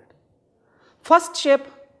involved. First shape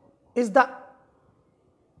is the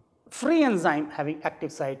free enzyme having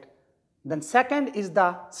active site. Then second is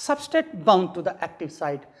the substrate bound to the active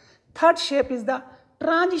site. Third shape is the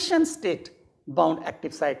transition state bound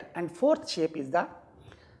active site, and fourth shape is the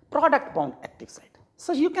product bound active site.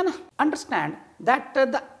 So, you can understand that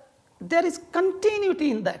there is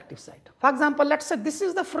continuity in the active site. For example, let us say this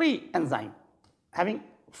is the free enzyme having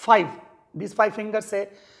 5, these 5 fingers say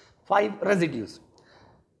 5 residues.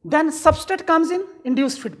 Then substrate comes in,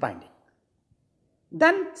 induced fit binding.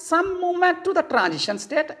 Then some movement to the transition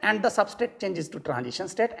state and the substrate changes to transition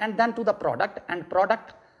state, and then to the product, and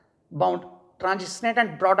product bound transition state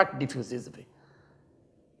and product diffuses away.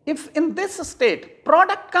 If in this state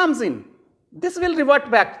product comes in, this will revert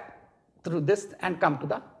back through this and come to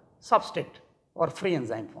the substrate or free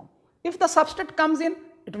enzyme form. If the substrate comes in,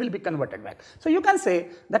 it will be converted back. So, you can say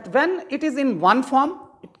that when it is in one form,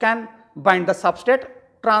 it can bind the substrate,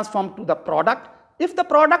 transform to the product. If the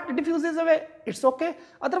product diffuses away, it is okay.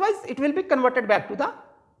 Otherwise, it will be converted back to the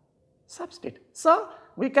substrate. So,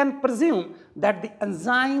 we can presume that the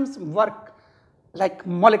enzymes work like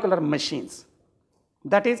molecular machines.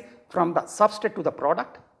 That is, from the substrate to the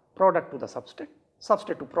product, product to the substrate,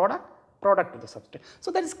 substrate to product, product to the substrate.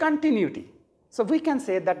 So, there is continuity. So, we can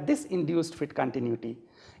say that this induced fit continuity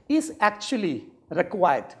is actually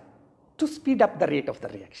required to speed up the rate of the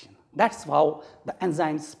reaction. That is how the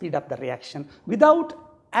enzymes speed up the reaction without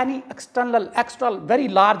any extra very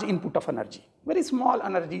large input of energy. Very small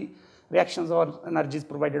energy reactions or energies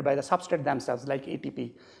provided by the substrate themselves, like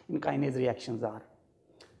ATP in kinase reactions, are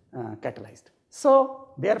catalyzed. So,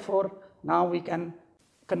 therefore, now we can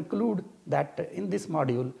conclude that in this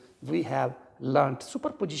module we have learnt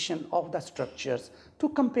superposition of the structures to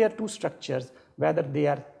compare two structures whether they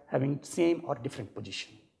are having same or different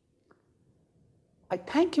position. I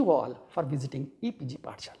thank you all for visiting EPG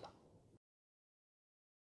Pathshala.